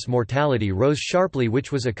excess mortality rose sharply,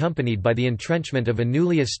 which was accompanied by the entrenchment of a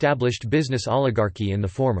newly established business oligarchy in the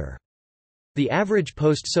former. The average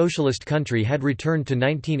post-socialist country had returned to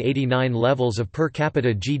 1989 levels of per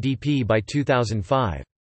capita GDP by 2005.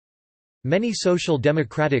 Many social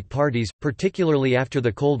democratic parties, particularly after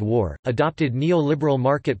the Cold War, adopted neoliberal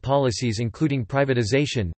market policies including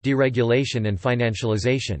privatization, deregulation and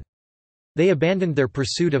financialization. They abandoned their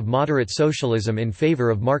pursuit of moderate socialism in favour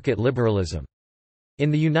of market liberalism. In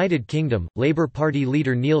the United Kingdom, Labour Party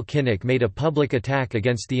leader Neil Kinnock made a public attack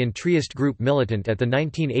against the entryist group Militant at the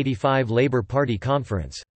 1985 Labour Party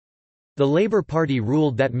conference. The Labour Party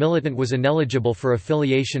ruled that Militant was ineligible for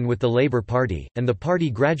affiliation with the Labour Party, and the party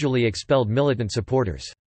gradually expelled Militant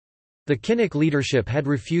supporters. The Kinnock leadership had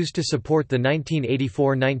refused to support the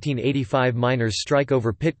 1984–1985 miners' strike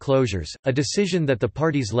over pit closures, a decision that the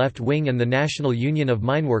party's left wing and the National Union of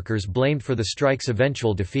Mineworkers blamed for the strike's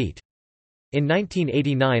eventual defeat. In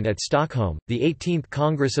 1989 at Stockholm, the 18th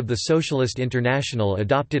Congress of the Socialist International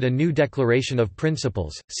adopted a new Declaration of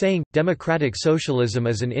Principles, saying, "Democratic socialism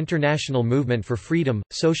is an international movement for freedom,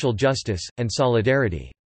 social justice, and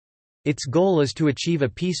solidarity. Its goal is to achieve a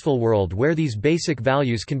peaceful world where these basic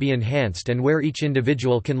values can be enhanced and where each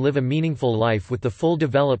individual can live a meaningful life with the full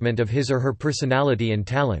development of his or her personality and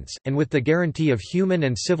talents, and with the guarantee of human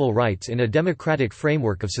and civil rights in a democratic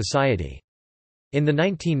framework of society." In the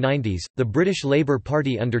 1990s, the British Labour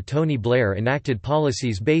Party under Tony Blair enacted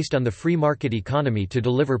policies based on the free market economy to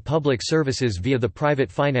deliver public services via the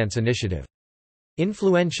private finance initiative.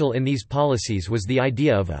 Influential in these policies was the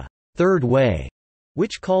idea of a third way,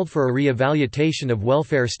 which called for a re-evaluation of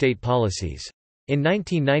welfare state policies. In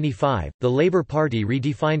 1995, the Labour Party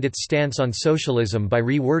redefined its stance on socialism by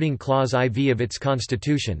rewording Clause IV of its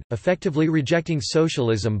constitution, effectively rejecting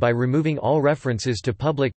socialism by removing all references to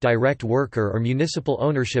public, direct worker or municipal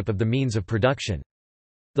ownership of the means of production.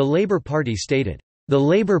 The Labour Party stated, "The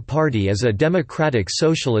Labour Party is a democratic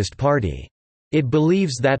socialist party. It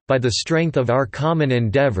believes that, by the strength of our common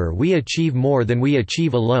endeavour we achieve more than we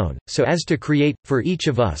achieve alone, so as to create, for each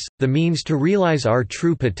of us, the means to realise our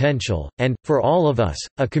true potential, and, for all of us,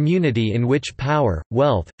 a community in which power,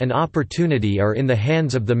 wealth, and opportunity are in the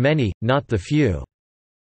hands of the many, not the few."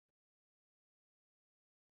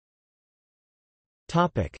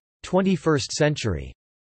 21st century.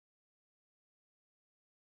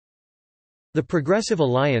 The Progressive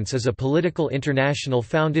Alliance is a political international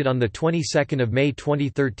founded on the 22nd of May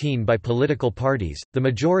 2013 by political parties, the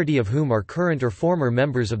majority of whom are current or former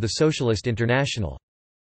members of the Socialist International.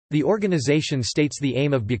 The organization states the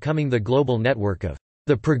aim of becoming the global network of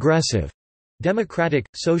the progressive, democratic,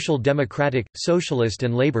 social democratic, socialist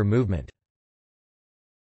and labor movement.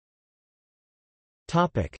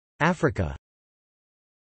 Africa.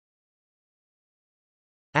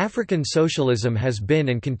 African socialism has been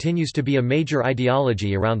and continues to be a major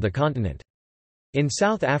ideology around the continent. In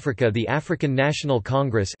South Africa, the African National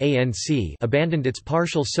Congress (ANC) abandoned its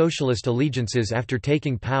partial socialist allegiances after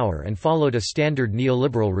taking power and followed a standard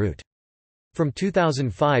neoliberal route. From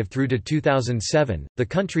 2005 through to 2007, the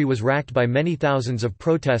country was racked by many thousands of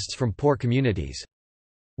protests from poor communities.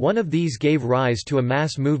 One of these gave rise to a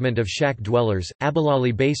mass movement of shack dwellers,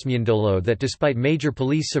 Abalali Basemyandolo, that despite major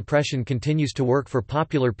police suppression continues to work for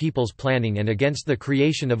popular people's planning and against the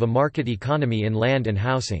creation of a market economy in land and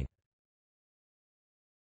housing.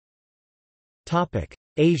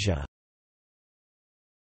 Asia.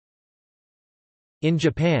 In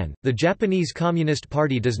Japan, the Japanese Communist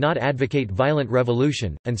Party does not advocate violent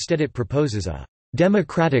revolution, instead it proposes a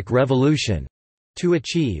democratic revolution to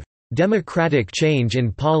achieve democratic change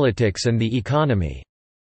in politics and the economy.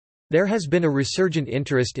 There has been a resurgent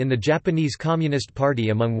interest in the Japanese Communist Party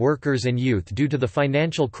among workers and youth due to the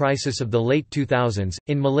financial crisis of the late 2000s.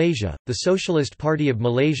 In Malaysia, the Socialist Party of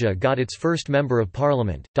Malaysia got its first Member of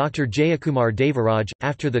Parliament, Dr. Jayakumar Devaraj,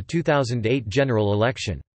 after the 2008 general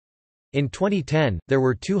election. In 2010, there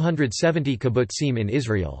were 270 kibbutzim in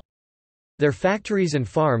Israel. Their factories and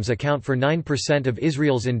farms account for 9% of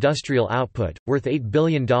Israel's industrial output, worth $8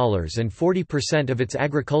 billion, and 40% of its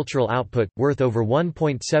agricultural output, worth over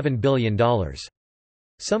 $1.7 billion.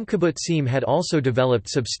 Some kibbutzim had also developed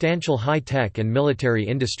substantial high-tech and military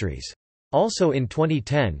industries. Also in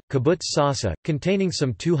 2010, Kibbutz Sasa, containing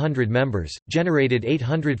some 200 members, generated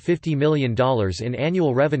 $850 million in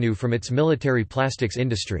annual revenue from its military plastics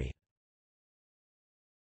industry.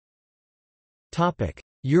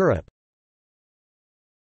 Europe.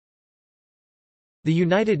 The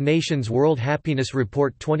United Nations World Happiness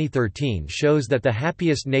Report 2013 shows that the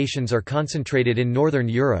happiest nations are concentrated in Northern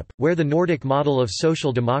Europe, where the Nordic model of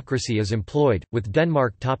social democracy is employed, with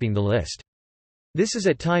Denmark topping the list. This is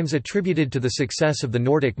at times attributed to the success of the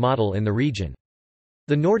Nordic model in the region.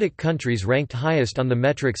 The Nordic countries ranked highest on the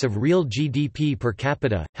metrics of real GDP per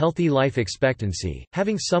capita, healthy life expectancy,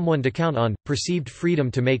 having someone to count on, perceived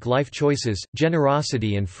freedom to make life choices,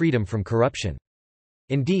 generosity and freedom from corruption.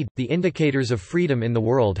 Indeed, the indicators of freedom in the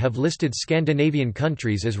world have listed Scandinavian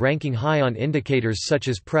countries as ranking high on indicators such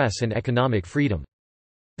as press and economic freedom.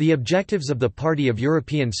 The objectives of the Party of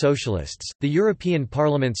European Socialists, the European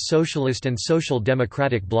Parliament's Socialist and Social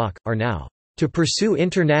Democratic bloc, are now to pursue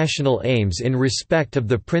international aims in respect of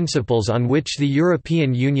the principles on which the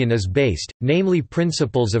European Union is based, namely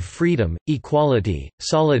principles of freedom, equality,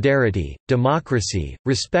 solidarity, democracy,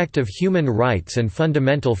 respect of human rights and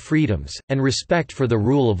fundamental freedoms, and respect for the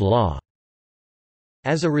rule of law."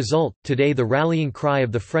 As a result, today the rallying cry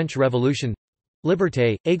of the French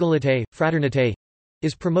Revolution—liberté, égalité, fraternité—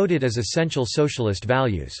 is promoted as essential socialist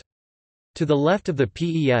values. To the left of the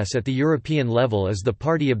PES at the European level is the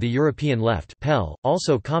Party of the European Left (PEL),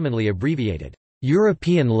 also commonly abbreviated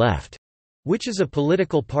European Left, which is a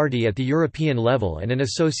political party at the European level and an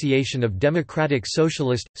association of democratic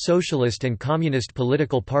socialist and communist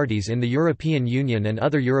political parties in the European Union and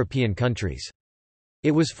other European countries.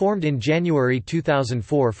 It was formed in January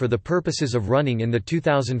 2004 for the purposes of running in the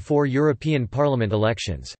 2004 European Parliament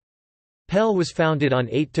elections. PEL was founded on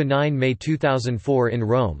 8–9 May 2004 in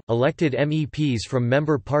Rome. Elected MEPs from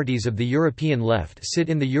member parties of the European Left sit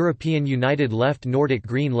in the European United Left Nordic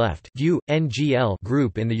Green Left (NGL)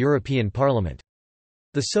 group in the European Parliament.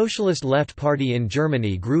 The Socialist Left Party in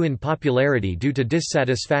Germany grew in popularity due to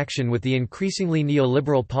dissatisfaction with the increasingly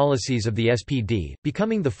neoliberal policies of the SPD,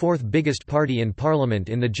 becoming the fourth biggest party in parliament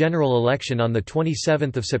in the general election on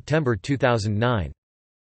 27 September 2009.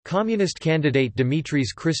 Communist candidate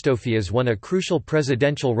Dimitris Christofias won a crucial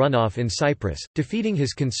presidential runoff in Cyprus, defeating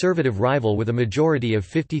his conservative rival with a majority of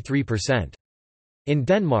 53%. In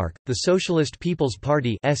Denmark, the Socialist People's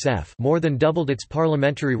Party (SF) more than doubled its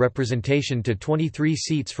parliamentary representation to 23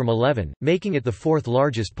 seats from 11, making it the fourth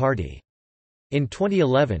largest party. In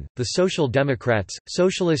 2011, the Social Democrats,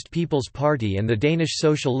 Socialist People's Party and the Danish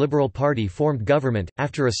Social Liberal Party formed government,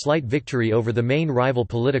 after a slight victory over the main rival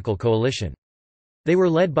political coalition. They were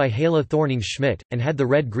led by Helle Thorning-Schmidt, and had the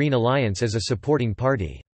Red-Green Alliance as a supporting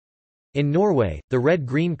party. In Norway, the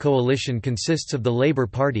Red-Green coalition consists of the Labour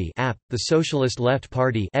Party (AP), the Socialist Left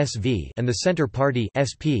Party (SV), and the Centre Party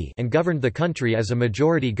 (SP), and governed the country as a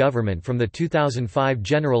majority government from the 2005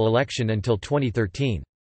 general election until 2013.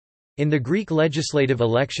 In the Greek legislative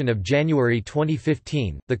election of January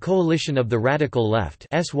 2015, the coalition of the Radical Left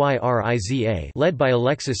 (SYRIZA) led by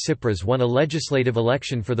Alexis Tsipras won a legislative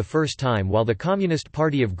election for the first time, while the Communist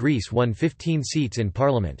Party of Greece won 15 seats in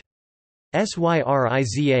parliament.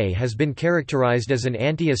 SYRIZA has been characterized as an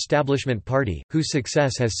anti-establishment party, whose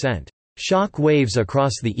success has sent shock waves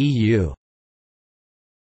across the EU.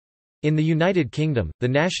 In the United Kingdom, the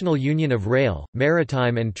National Union of Rail,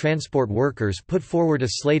 Maritime and Transport Workers put forward a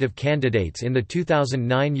slate of candidates in the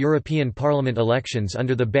 2009 European Parliament elections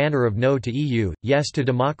under the banner of No to EU, Yes to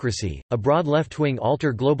Democracy, a broad left-wing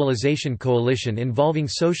alter globalization coalition involving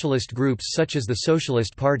socialist groups such as the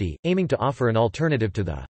Socialist Party, aiming to offer an alternative to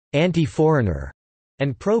the anti-foreigner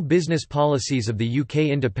and pro-business policies of the UK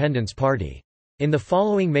Independence Party. In the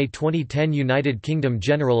following May 2010 United Kingdom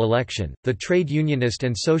general election, the Trade Unionist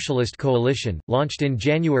and Socialist Coalition, launched in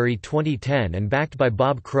January 2010 and backed by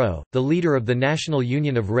Bob Crow, the leader of the National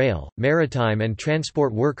Union of Rail, Maritime and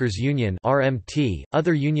Transport Workers Union (RMT),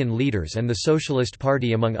 other union leaders and the Socialist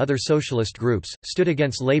Party among other socialist groups, stood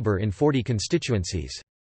against Labour in 40 constituencies.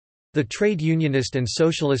 The Trade Unionist and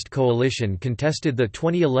Socialist Coalition contested the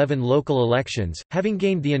 2011 local elections, having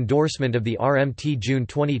gained the endorsement of the RMT June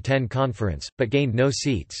 2010 conference, but gained no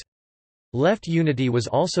seats. Left Unity was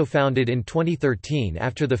also founded in 2013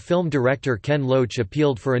 after the film director Ken Loach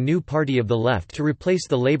appealed for a new party of the left to replace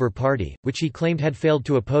the Labour Party, which he claimed had failed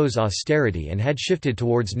to oppose austerity and had shifted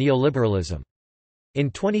towards neoliberalism. In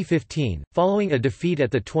 2015, following a defeat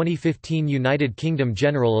at the 2015 United Kingdom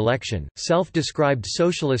general election, self-described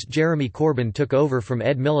socialist Jeremy Corbyn took over from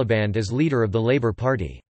Ed Miliband as leader of the Labour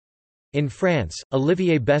Party. In France,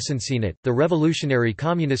 Olivier Besancenot, the Revolutionary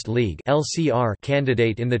Communist League (LCR)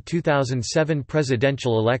 candidate in the 2007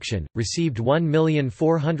 presidential election, received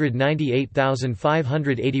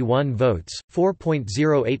 1,498,581 votes,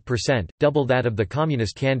 4.08%, double that of the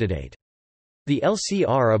communist candidate. The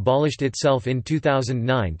LCR abolished itself in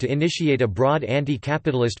 2009 to initiate a broad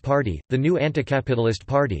anti-capitalist party, the New Anticapitalist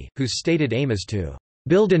Party, whose stated aim is to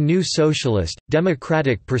build a new socialist,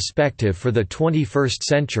 democratic perspective for the 21st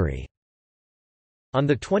century. On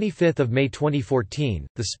 25 May 2014,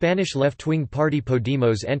 the Spanish left-wing party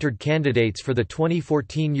Podemos entered candidates for the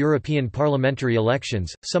 2014 European parliamentary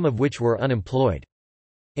elections, some of which were unemployed.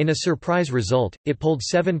 In a surprise result, it polled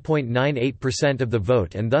 7.98% of the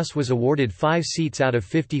vote and thus was awarded 5 seats out of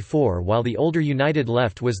 54, while the older United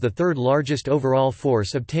Left was the third largest overall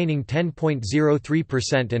force, obtaining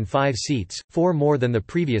 10.03% and 5 seats, 4 more than the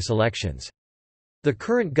previous elections. The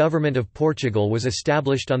current government of Portugal was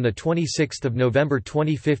established on 26 November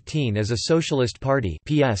 2015 as a Socialist Party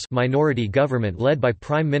minority government led by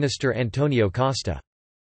Prime Minister António Costa.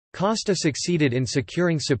 Costa succeeded in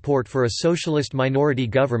securing support for a socialist minority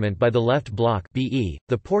government by the Left Bloc (BE),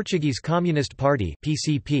 the Portuguese Communist Party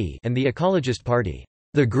 (PCP), and the Ecologist Party,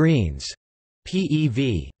 the Greens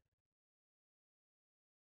 (PEV).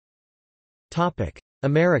 Topic: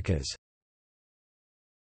 Americas.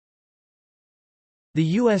 The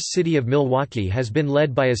U.S. city of Milwaukee has been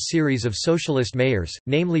led by a series of socialist mayors,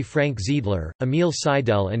 namely Frank Ziedler, Emil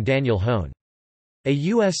Seidel and Daniel Hone. A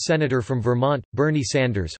U.S. Senator from Vermont, Bernie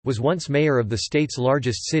Sanders, was once mayor of the state's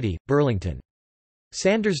largest city, Burlington.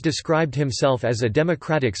 Sanders described himself as a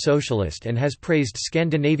democratic socialist and has praised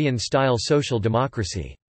Scandinavian-style social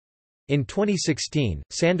democracy. In 2016,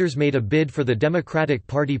 Sanders made a bid for the Democratic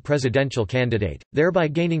Party presidential candidate, thereby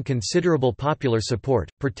gaining considerable popular support,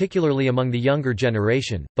 particularly among the younger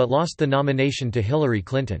generation, but lost the nomination to Hillary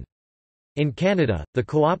Clinton. In Canada, the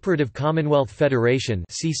Cooperative Commonwealth Federation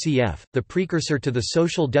 (CCF), the precursor to the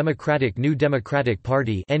Social Democratic New Democratic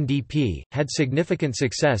Party (NDP), had significant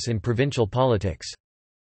success in provincial politics.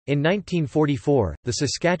 In 1944, the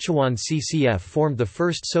Saskatchewan CCF formed the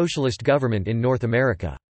first socialist government in North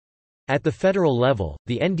America. At the federal level,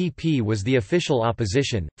 the NDP was the official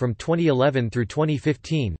opposition. From 2011 through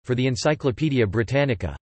 2015, for the Encyclopaedia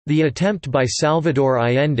Britannica, the attempt by Salvador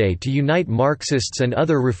Allende to unite Marxists and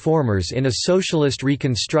other reformers in a socialist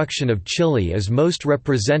reconstruction of Chile is most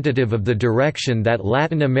representative of the direction that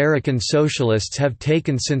Latin American socialists have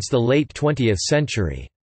taken since the late 20th century.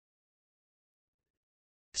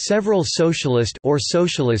 Several socialist or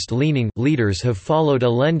socialist-leaning leaders have followed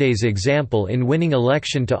Allende's example in winning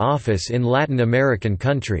election to office in Latin American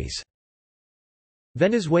countries.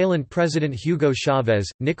 Venezuelan President Hugo Chavez,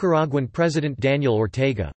 Nicaraguan President Daniel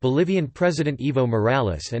Ortega, Bolivian President Evo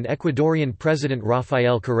Morales and Ecuadorian President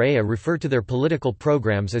Rafael Correa refer to their political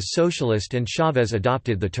programs as socialist, and Chavez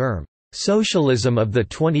adopted the term, "socialism of the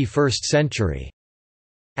 21st century."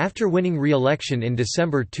 After winning re-election in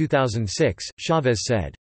December 2006, Chavez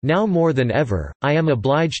said, "Now more than ever, I am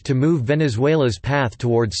obliged to move Venezuela's path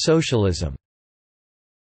towards socialism."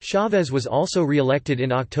 Chavez was also re-elected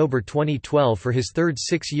in October 2012 for his third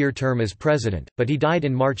six-year term as president, but he died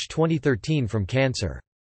in March 2013 from cancer.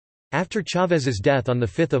 After Chávez's death on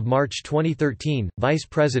 5 March 2013, vice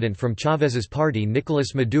president from Chávez's party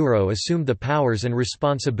Nicolás Maduro assumed the powers and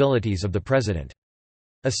responsibilities of the president.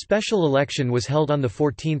 A special election was held on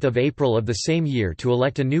 14 April of the same year to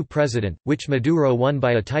elect a new president, which Maduro won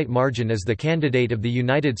by a tight margin as the candidate of the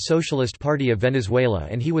United Socialist Party of Venezuela,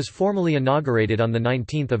 and he was formally inaugurated on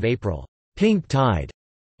 19 April. Pink tide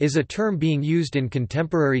is a term being used in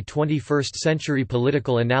contemporary 21st-century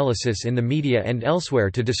political analysis in the media and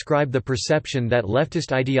elsewhere to describe the perception that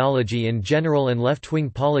leftist ideology in general and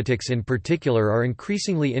left-wing politics in particular are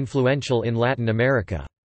increasingly influential in Latin America.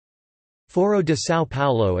 Foro de São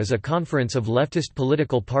Paulo is a conference of leftist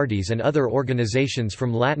political parties and other organizations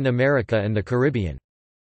from Latin America and the Caribbean.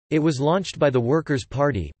 It was launched by the Workers'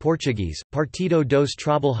 Party (Portuguese: Partido dos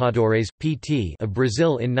Trabalhadores, PT) of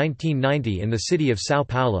Brazil in 1990 in the city of São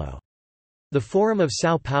Paulo. The Forum of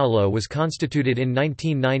São Paulo was constituted in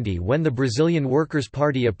 1990 when the Brazilian Workers'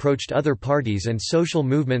 Party approached other parties and social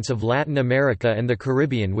movements of Latin America and the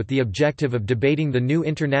Caribbean with the objective of debating the new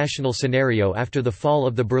international scenario after the fall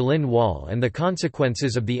of the Berlin Wall and the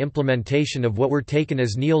consequences of the implementation of what were taken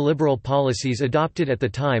as neoliberal policies adopted at the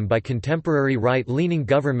time by contemporary right-leaning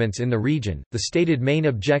governments in the region, the stated main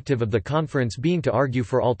objective of the conference being to argue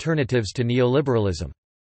for alternatives to neoliberalism.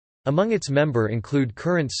 Among its members include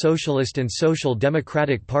current socialist and social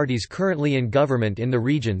democratic parties currently in government in the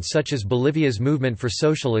region such as Bolivia's Movement for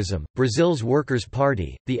Socialism, Brazil's Workers'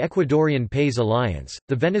 Party, the Ecuadorian Paz Alliance,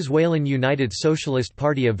 the Venezuelan United Socialist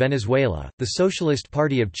Party of Venezuela, the Socialist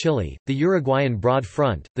Party of Chile, the Uruguayan Broad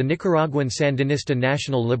Front, the Nicaraguan Sandinista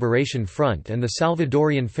National Liberation Front and the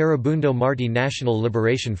Salvadorian Farabundo Martí National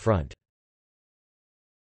Liberation Front.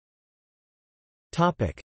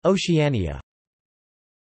 Oceania.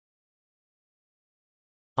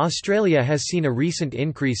 Australia has seen a recent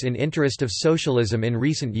increase in interest of socialism in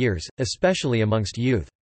recent years, especially amongst youth.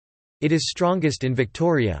 It is strongest in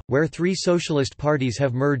Victoria, where three socialist parties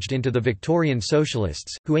have merged into the Victorian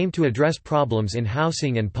Socialists, who aim to address problems in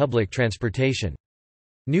housing and public transportation.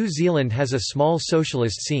 New Zealand has a small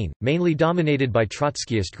socialist scene, mainly dominated by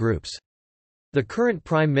Trotskyist groups. The current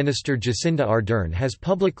Prime Minister Jacinda Ardern has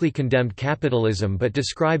publicly condemned capitalism but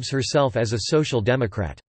describes herself as a social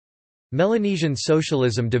democrat. Melanesian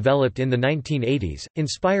socialism developed in the 1980s,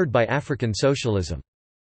 inspired by African socialism.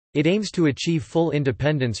 It aims to achieve full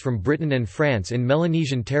independence from Britain and France in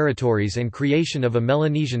Melanesian territories and creation of a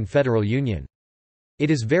Melanesian federal union.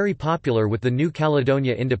 It is very popular with the New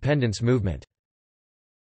Caledonia independence movement.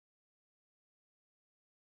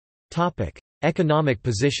 Economic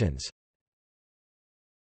positions.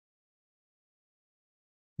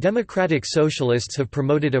 Democratic socialists have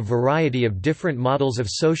promoted a variety of different models of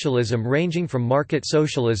socialism ranging from market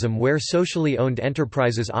socialism where socially owned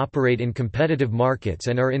enterprises operate in competitive markets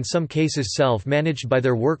and are in some cases self-managed by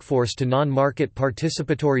their workforce to non-market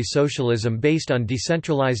participatory socialism based on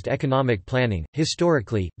decentralized economic planning.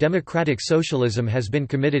 Historically, democratic socialism has been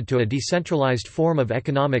committed to a decentralized form of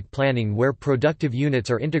economic planning where productive units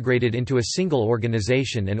are integrated into a single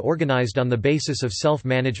organization and organized on the basis of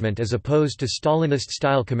self-management as opposed to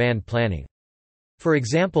Stalinist-style command planning. For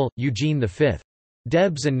example, Eugene V.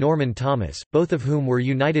 Debs and Norman Thomas, both of whom were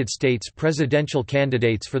United States presidential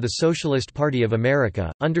candidates for the Socialist Party of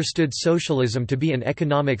America, understood socialism to be an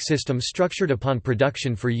economic system structured upon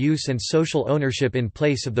production for use and social ownership in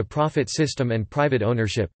place of the profit system and private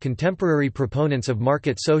ownership. Contemporary proponents of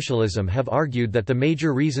market socialism have argued that the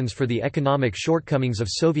major reasons for the economic shortcomings of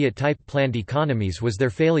Soviet-type planned economies was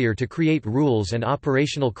their failure to create rules and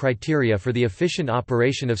operational criteria for the efficient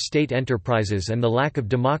operation of state enterprises and the lack of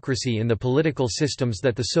democracy in the political systems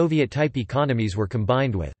that the Soviet-type economies were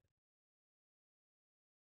combined with.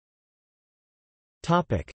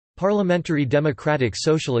 Parliamentary democratic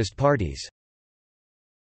socialist parties.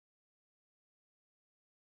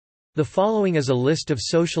 The following is a list of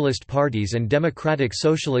socialist parties and democratic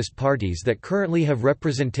socialist parties that currently have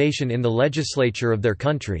representation in the legislature of their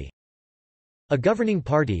country. A governing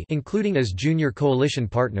party including as junior coalition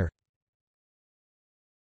partner.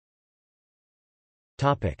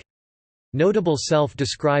 Notable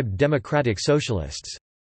self-described democratic socialists.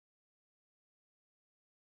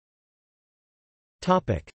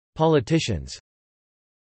 Politicians.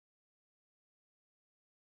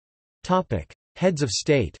 Heads of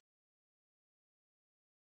state.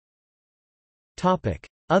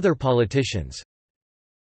 Other politicians.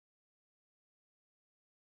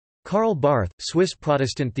 Karl Barth, Swiss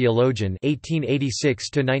Protestant theologian 1886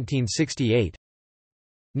 to 1968.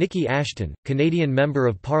 Nicky Ashton, Canadian Member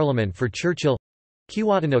of Parliament for Churchill.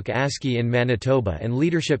 Kiwatanuk Aski in Manitoba and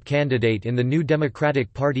leadership candidate in the New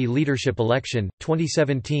Democratic Party leadership election,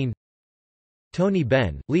 2017. Tony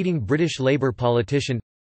Benn, leading British Labour politician.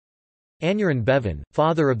 Aneurin Bevan,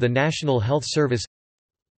 father of the National Health Service.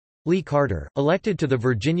 Lee Carter, elected to the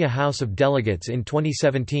Virginia House of Delegates in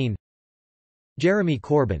 2017. Jeremy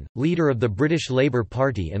Corbyn, leader of the British Labour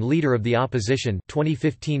Party and leader of the opposition,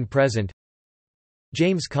 2015–present.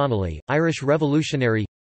 James Connolly, Irish revolutionary.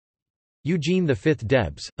 Eugene V.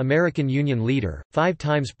 Debs, American Union leader, 5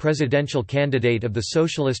 times presidential candidate of the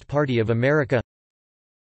Socialist Party of America.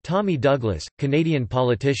 Tommy Douglas, Canadian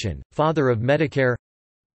politician, father of Medicare.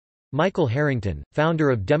 Michael Harrington, founder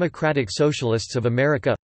of Democratic Socialists of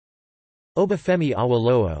America. Obafemi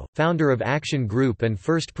Awolowo, founder of Action Group and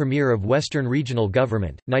first Premier of Western Regional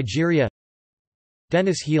Government, Nigeria.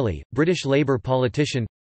 Dennis Healey, British Labour politician.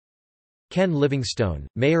 Ken Livingstone,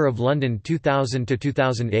 Mayor of London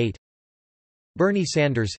 2000–2008. Bernie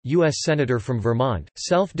Sanders, U.S. Senator from Vermont,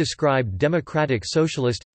 self-described Democratic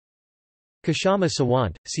Socialist. Kshama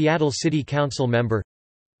Sawant, Seattle City Council member.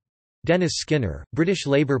 Dennis Skinner, British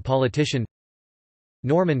Labour politician.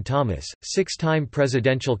 Norman Thomas, 6-time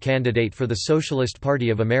presidential candidate for the Socialist Party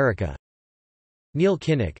of America. Neil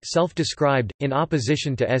Kinnock, self-described, in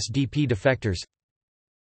opposition to SDP defectors.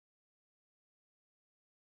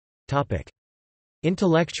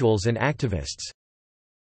 Intellectuals and activists.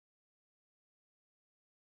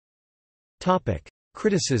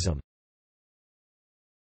 Criticism.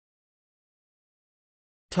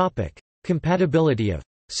 Compatibility of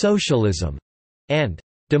socialism and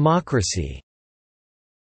democracy.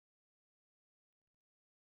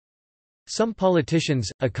 Some politicians,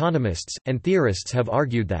 economists, and theorists have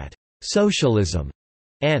argued that socialism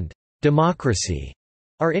and democracy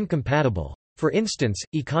are incompatible. For instance,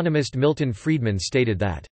 economist Milton Friedman stated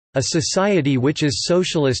that, "A society which is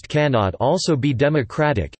socialist cannot also be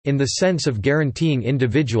democratic, in the sense of guaranteeing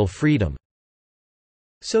individual freedom."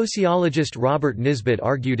 Sociologist Robert Nisbet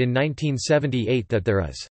argued in 1978 that there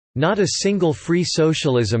is, "not a single free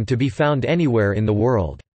socialism to be found anywhere in the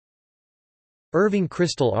world." Irving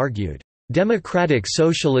Kristol argued, "Democratic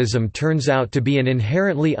socialism turns out to be an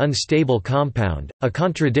inherently unstable compound, a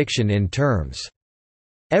contradiction in terms.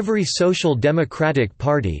 Every social democratic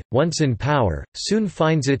party, once in power, soon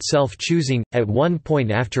finds itself choosing, at one point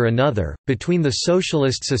after another, between the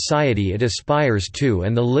socialist society it aspires to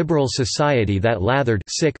and the liberal society that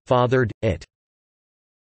fathered it."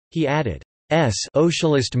 He added,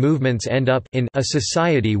 socialist movements end up in a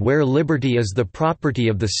society where liberty is the property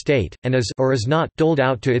of the state, and is or is not doled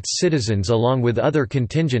out to its citizens along with other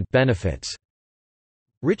contingent benefits."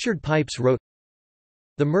 Richard Pipes wrote,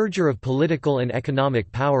 "The merger of political and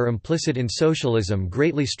economic power implicit in socialism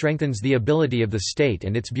greatly strengthens the ability of the state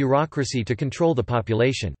and its bureaucracy to control the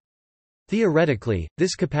population. Theoretically,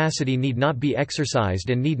 this capacity need not be exercised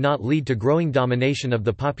and need not lead to growing domination of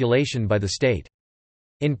the population by the state.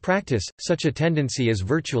 In practice, such a tendency is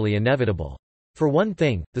virtually inevitable. For one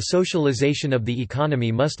thing, the socialization of the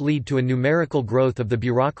economy must lead to a numerical growth of the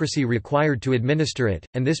bureaucracy required to administer it,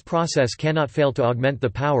 and this process cannot fail to augment the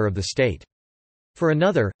power of the state. For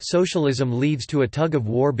another, socialism leads to a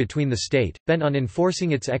tug-of-war between the state, bent on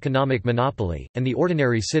enforcing its economic monopoly, and the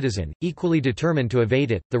ordinary citizen, equally determined to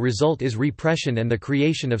evade it. The result is repression and the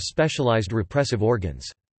creation of specialized repressive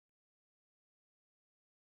organs."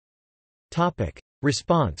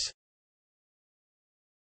 Response.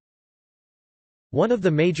 One of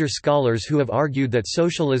the major scholars who have argued that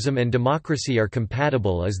socialism and democracy are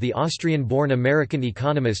compatible is the Austrian-born American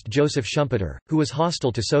economist Joseph Schumpeter, who was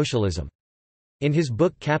hostile to socialism. In his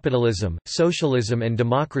book Capitalism, Socialism and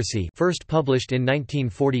Democracy, first published in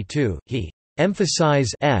 1942, he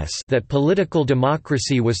emphasized that political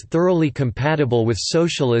democracy was thoroughly compatible with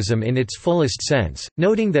socialism in its fullest sense,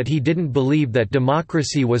 noting that he didn't believe that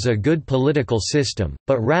democracy was a good political system,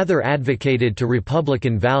 but rather advocated to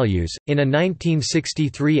republican values. In a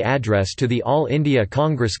 1963 address to the All India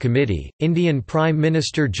Congress Committee, Indian Prime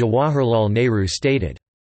Minister Jawaharlal Nehru stated,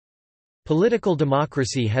 "Political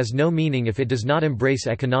democracy has no meaning if it does not embrace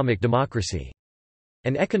economic democracy.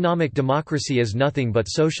 And economic democracy is nothing but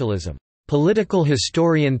socialism." Political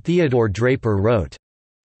historian Theodore Draper wrote,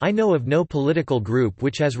 "I know of no political group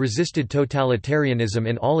which has resisted totalitarianism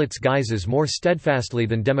in all its guises more steadfastly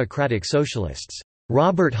than democratic socialists."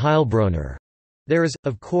 Robert Heilbronner. There is,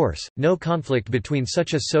 of course, no conflict between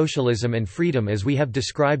such a socialism and freedom as we have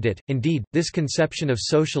described it. Indeed, this conception of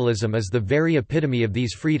socialism is the very epitome of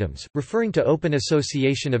these freedoms, referring to open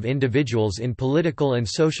association of individuals in political and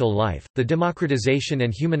social life, the democratization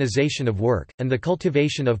and humanization of work, and the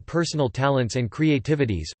cultivation of personal talents and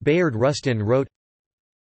creativities. Bayard Rustin wrote,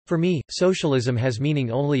 "For me, socialism has meaning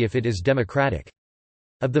only if it is democratic.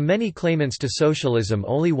 Of the many claimants to socialism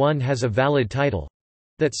only one has a valid title.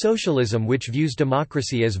 That socialism which views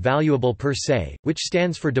democracy as valuable per se, which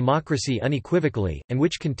stands for democracy unequivocally, and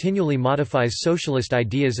which continually modifies socialist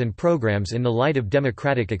ideas and programs in the light of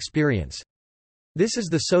democratic experience. This is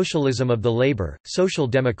the socialism of the Labour, Social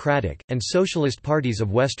Democratic, and Socialist parties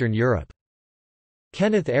of Western Europe."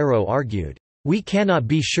 Kenneth Arrow argued, "We cannot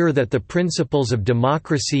be sure that the principles of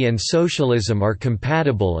democracy and socialism are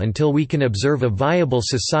compatible until we can observe a viable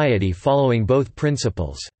society following both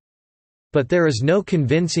principles. But there is no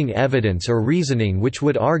convincing evidence or reasoning which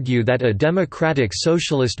would argue that a democratic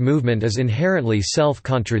socialist movement is inherently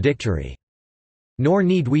self-contradictory. Nor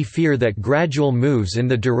need we fear that gradual moves in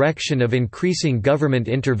the direction of increasing government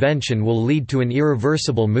intervention will lead to an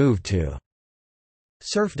irreversible move to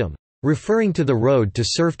serfdom," referring to The Road to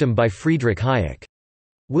Serfdom by Friedrich Hayek.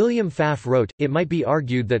 William Pfaff wrote, "It might be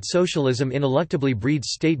argued that socialism ineluctably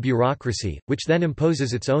breeds state bureaucracy, which then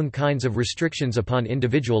imposes its own kinds of restrictions upon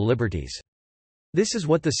individual liberties. This is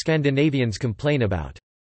what the Scandinavians complain about.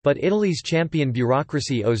 But Italy's champion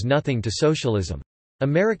bureaucracy owes nothing to socialism.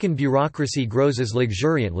 American bureaucracy grows as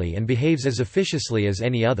luxuriantly and behaves as officiously as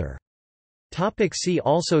any other." See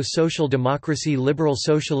also Social democracy, Liberal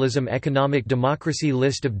socialism, Economic democracy,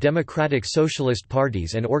 List of democratic socialist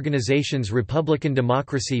parties and organizations, Republican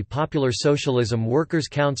democracy, Popular socialism, Workers'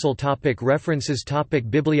 Council. References.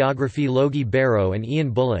 Bibliography. Logie Barrow and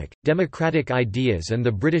Ian Bullock, Democratic Ideas and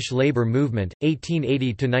the British Labour Movement,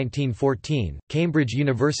 1880–1914, Cambridge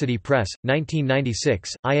University Press,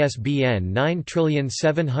 1996, ISBN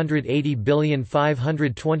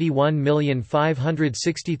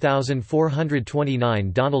 9780521560429.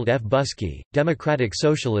 Donald F. Buskey, Democratic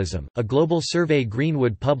Socialism, A Global Survey.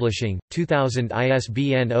 Greenwood Publishing, 2000.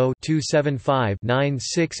 ISBN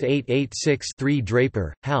 0-275-96886-3.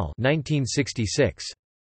 Draper, Hal. 1966.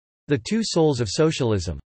 The Two Souls of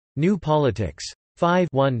Socialism. New Politics. 5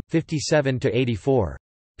 57–84.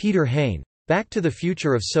 Peter Hain. Back to the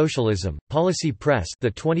Future of Socialism, Policy Press,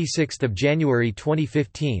 the 26th of January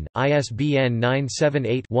 2015, ISBN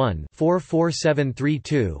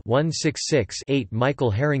 978-1-44732-166-8.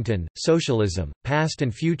 Michael Harrington, Socialism, Past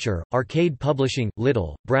and Future, Arcade Publishing,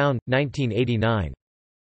 Little, Brown, 1989.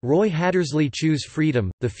 Roy Hattersley Choose Freedom,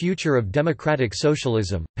 The Future of Democratic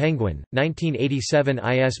Socialism, Penguin, 1987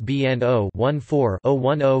 ISBN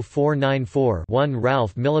 0-14-010494-1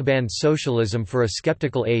 Ralph Miliband Socialism for a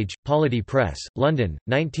Skeptical Age, Polity Press, London,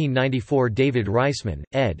 1994 David Reisman,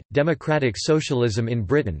 ed., Democratic Socialism in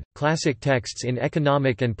Britain, Classic Texts in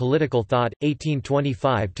Economic and Political Thought,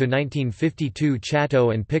 1825–1952 Chatto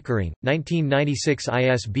and Pickering, 1996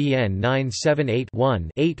 ISBN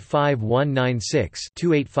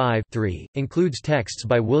 978-1-85196-28 5-3, includes texts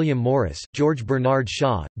by William Morris, George Bernard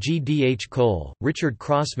Shaw, G. D. H. Cole, Richard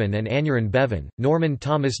Crossman and Aneurin Bevan, Norman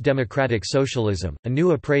Thomas Democratic Socialism, A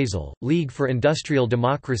New Appraisal, League for Industrial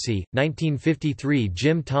Democracy, 1953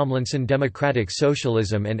 Jim Tomlinson Democratic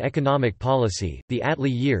Socialism and Economic Policy, The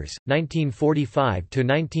Attlee Years,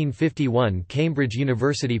 1945–1951 Cambridge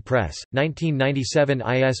University Press, 1997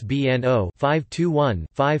 ISBN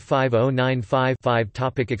 0-521-55095-5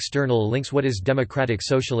 Topic External links What is democratic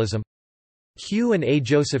socialism? Hugh and A.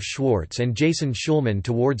 Joseph Schwartz and Jason Schulman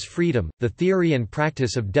Towards Freedom, The Theory and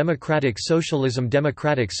Practice of Democratic Socialism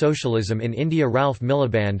in India Ralph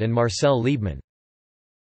Miliband and Marcel Liebman.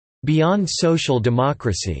 Beyond Social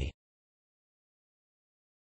Democracy.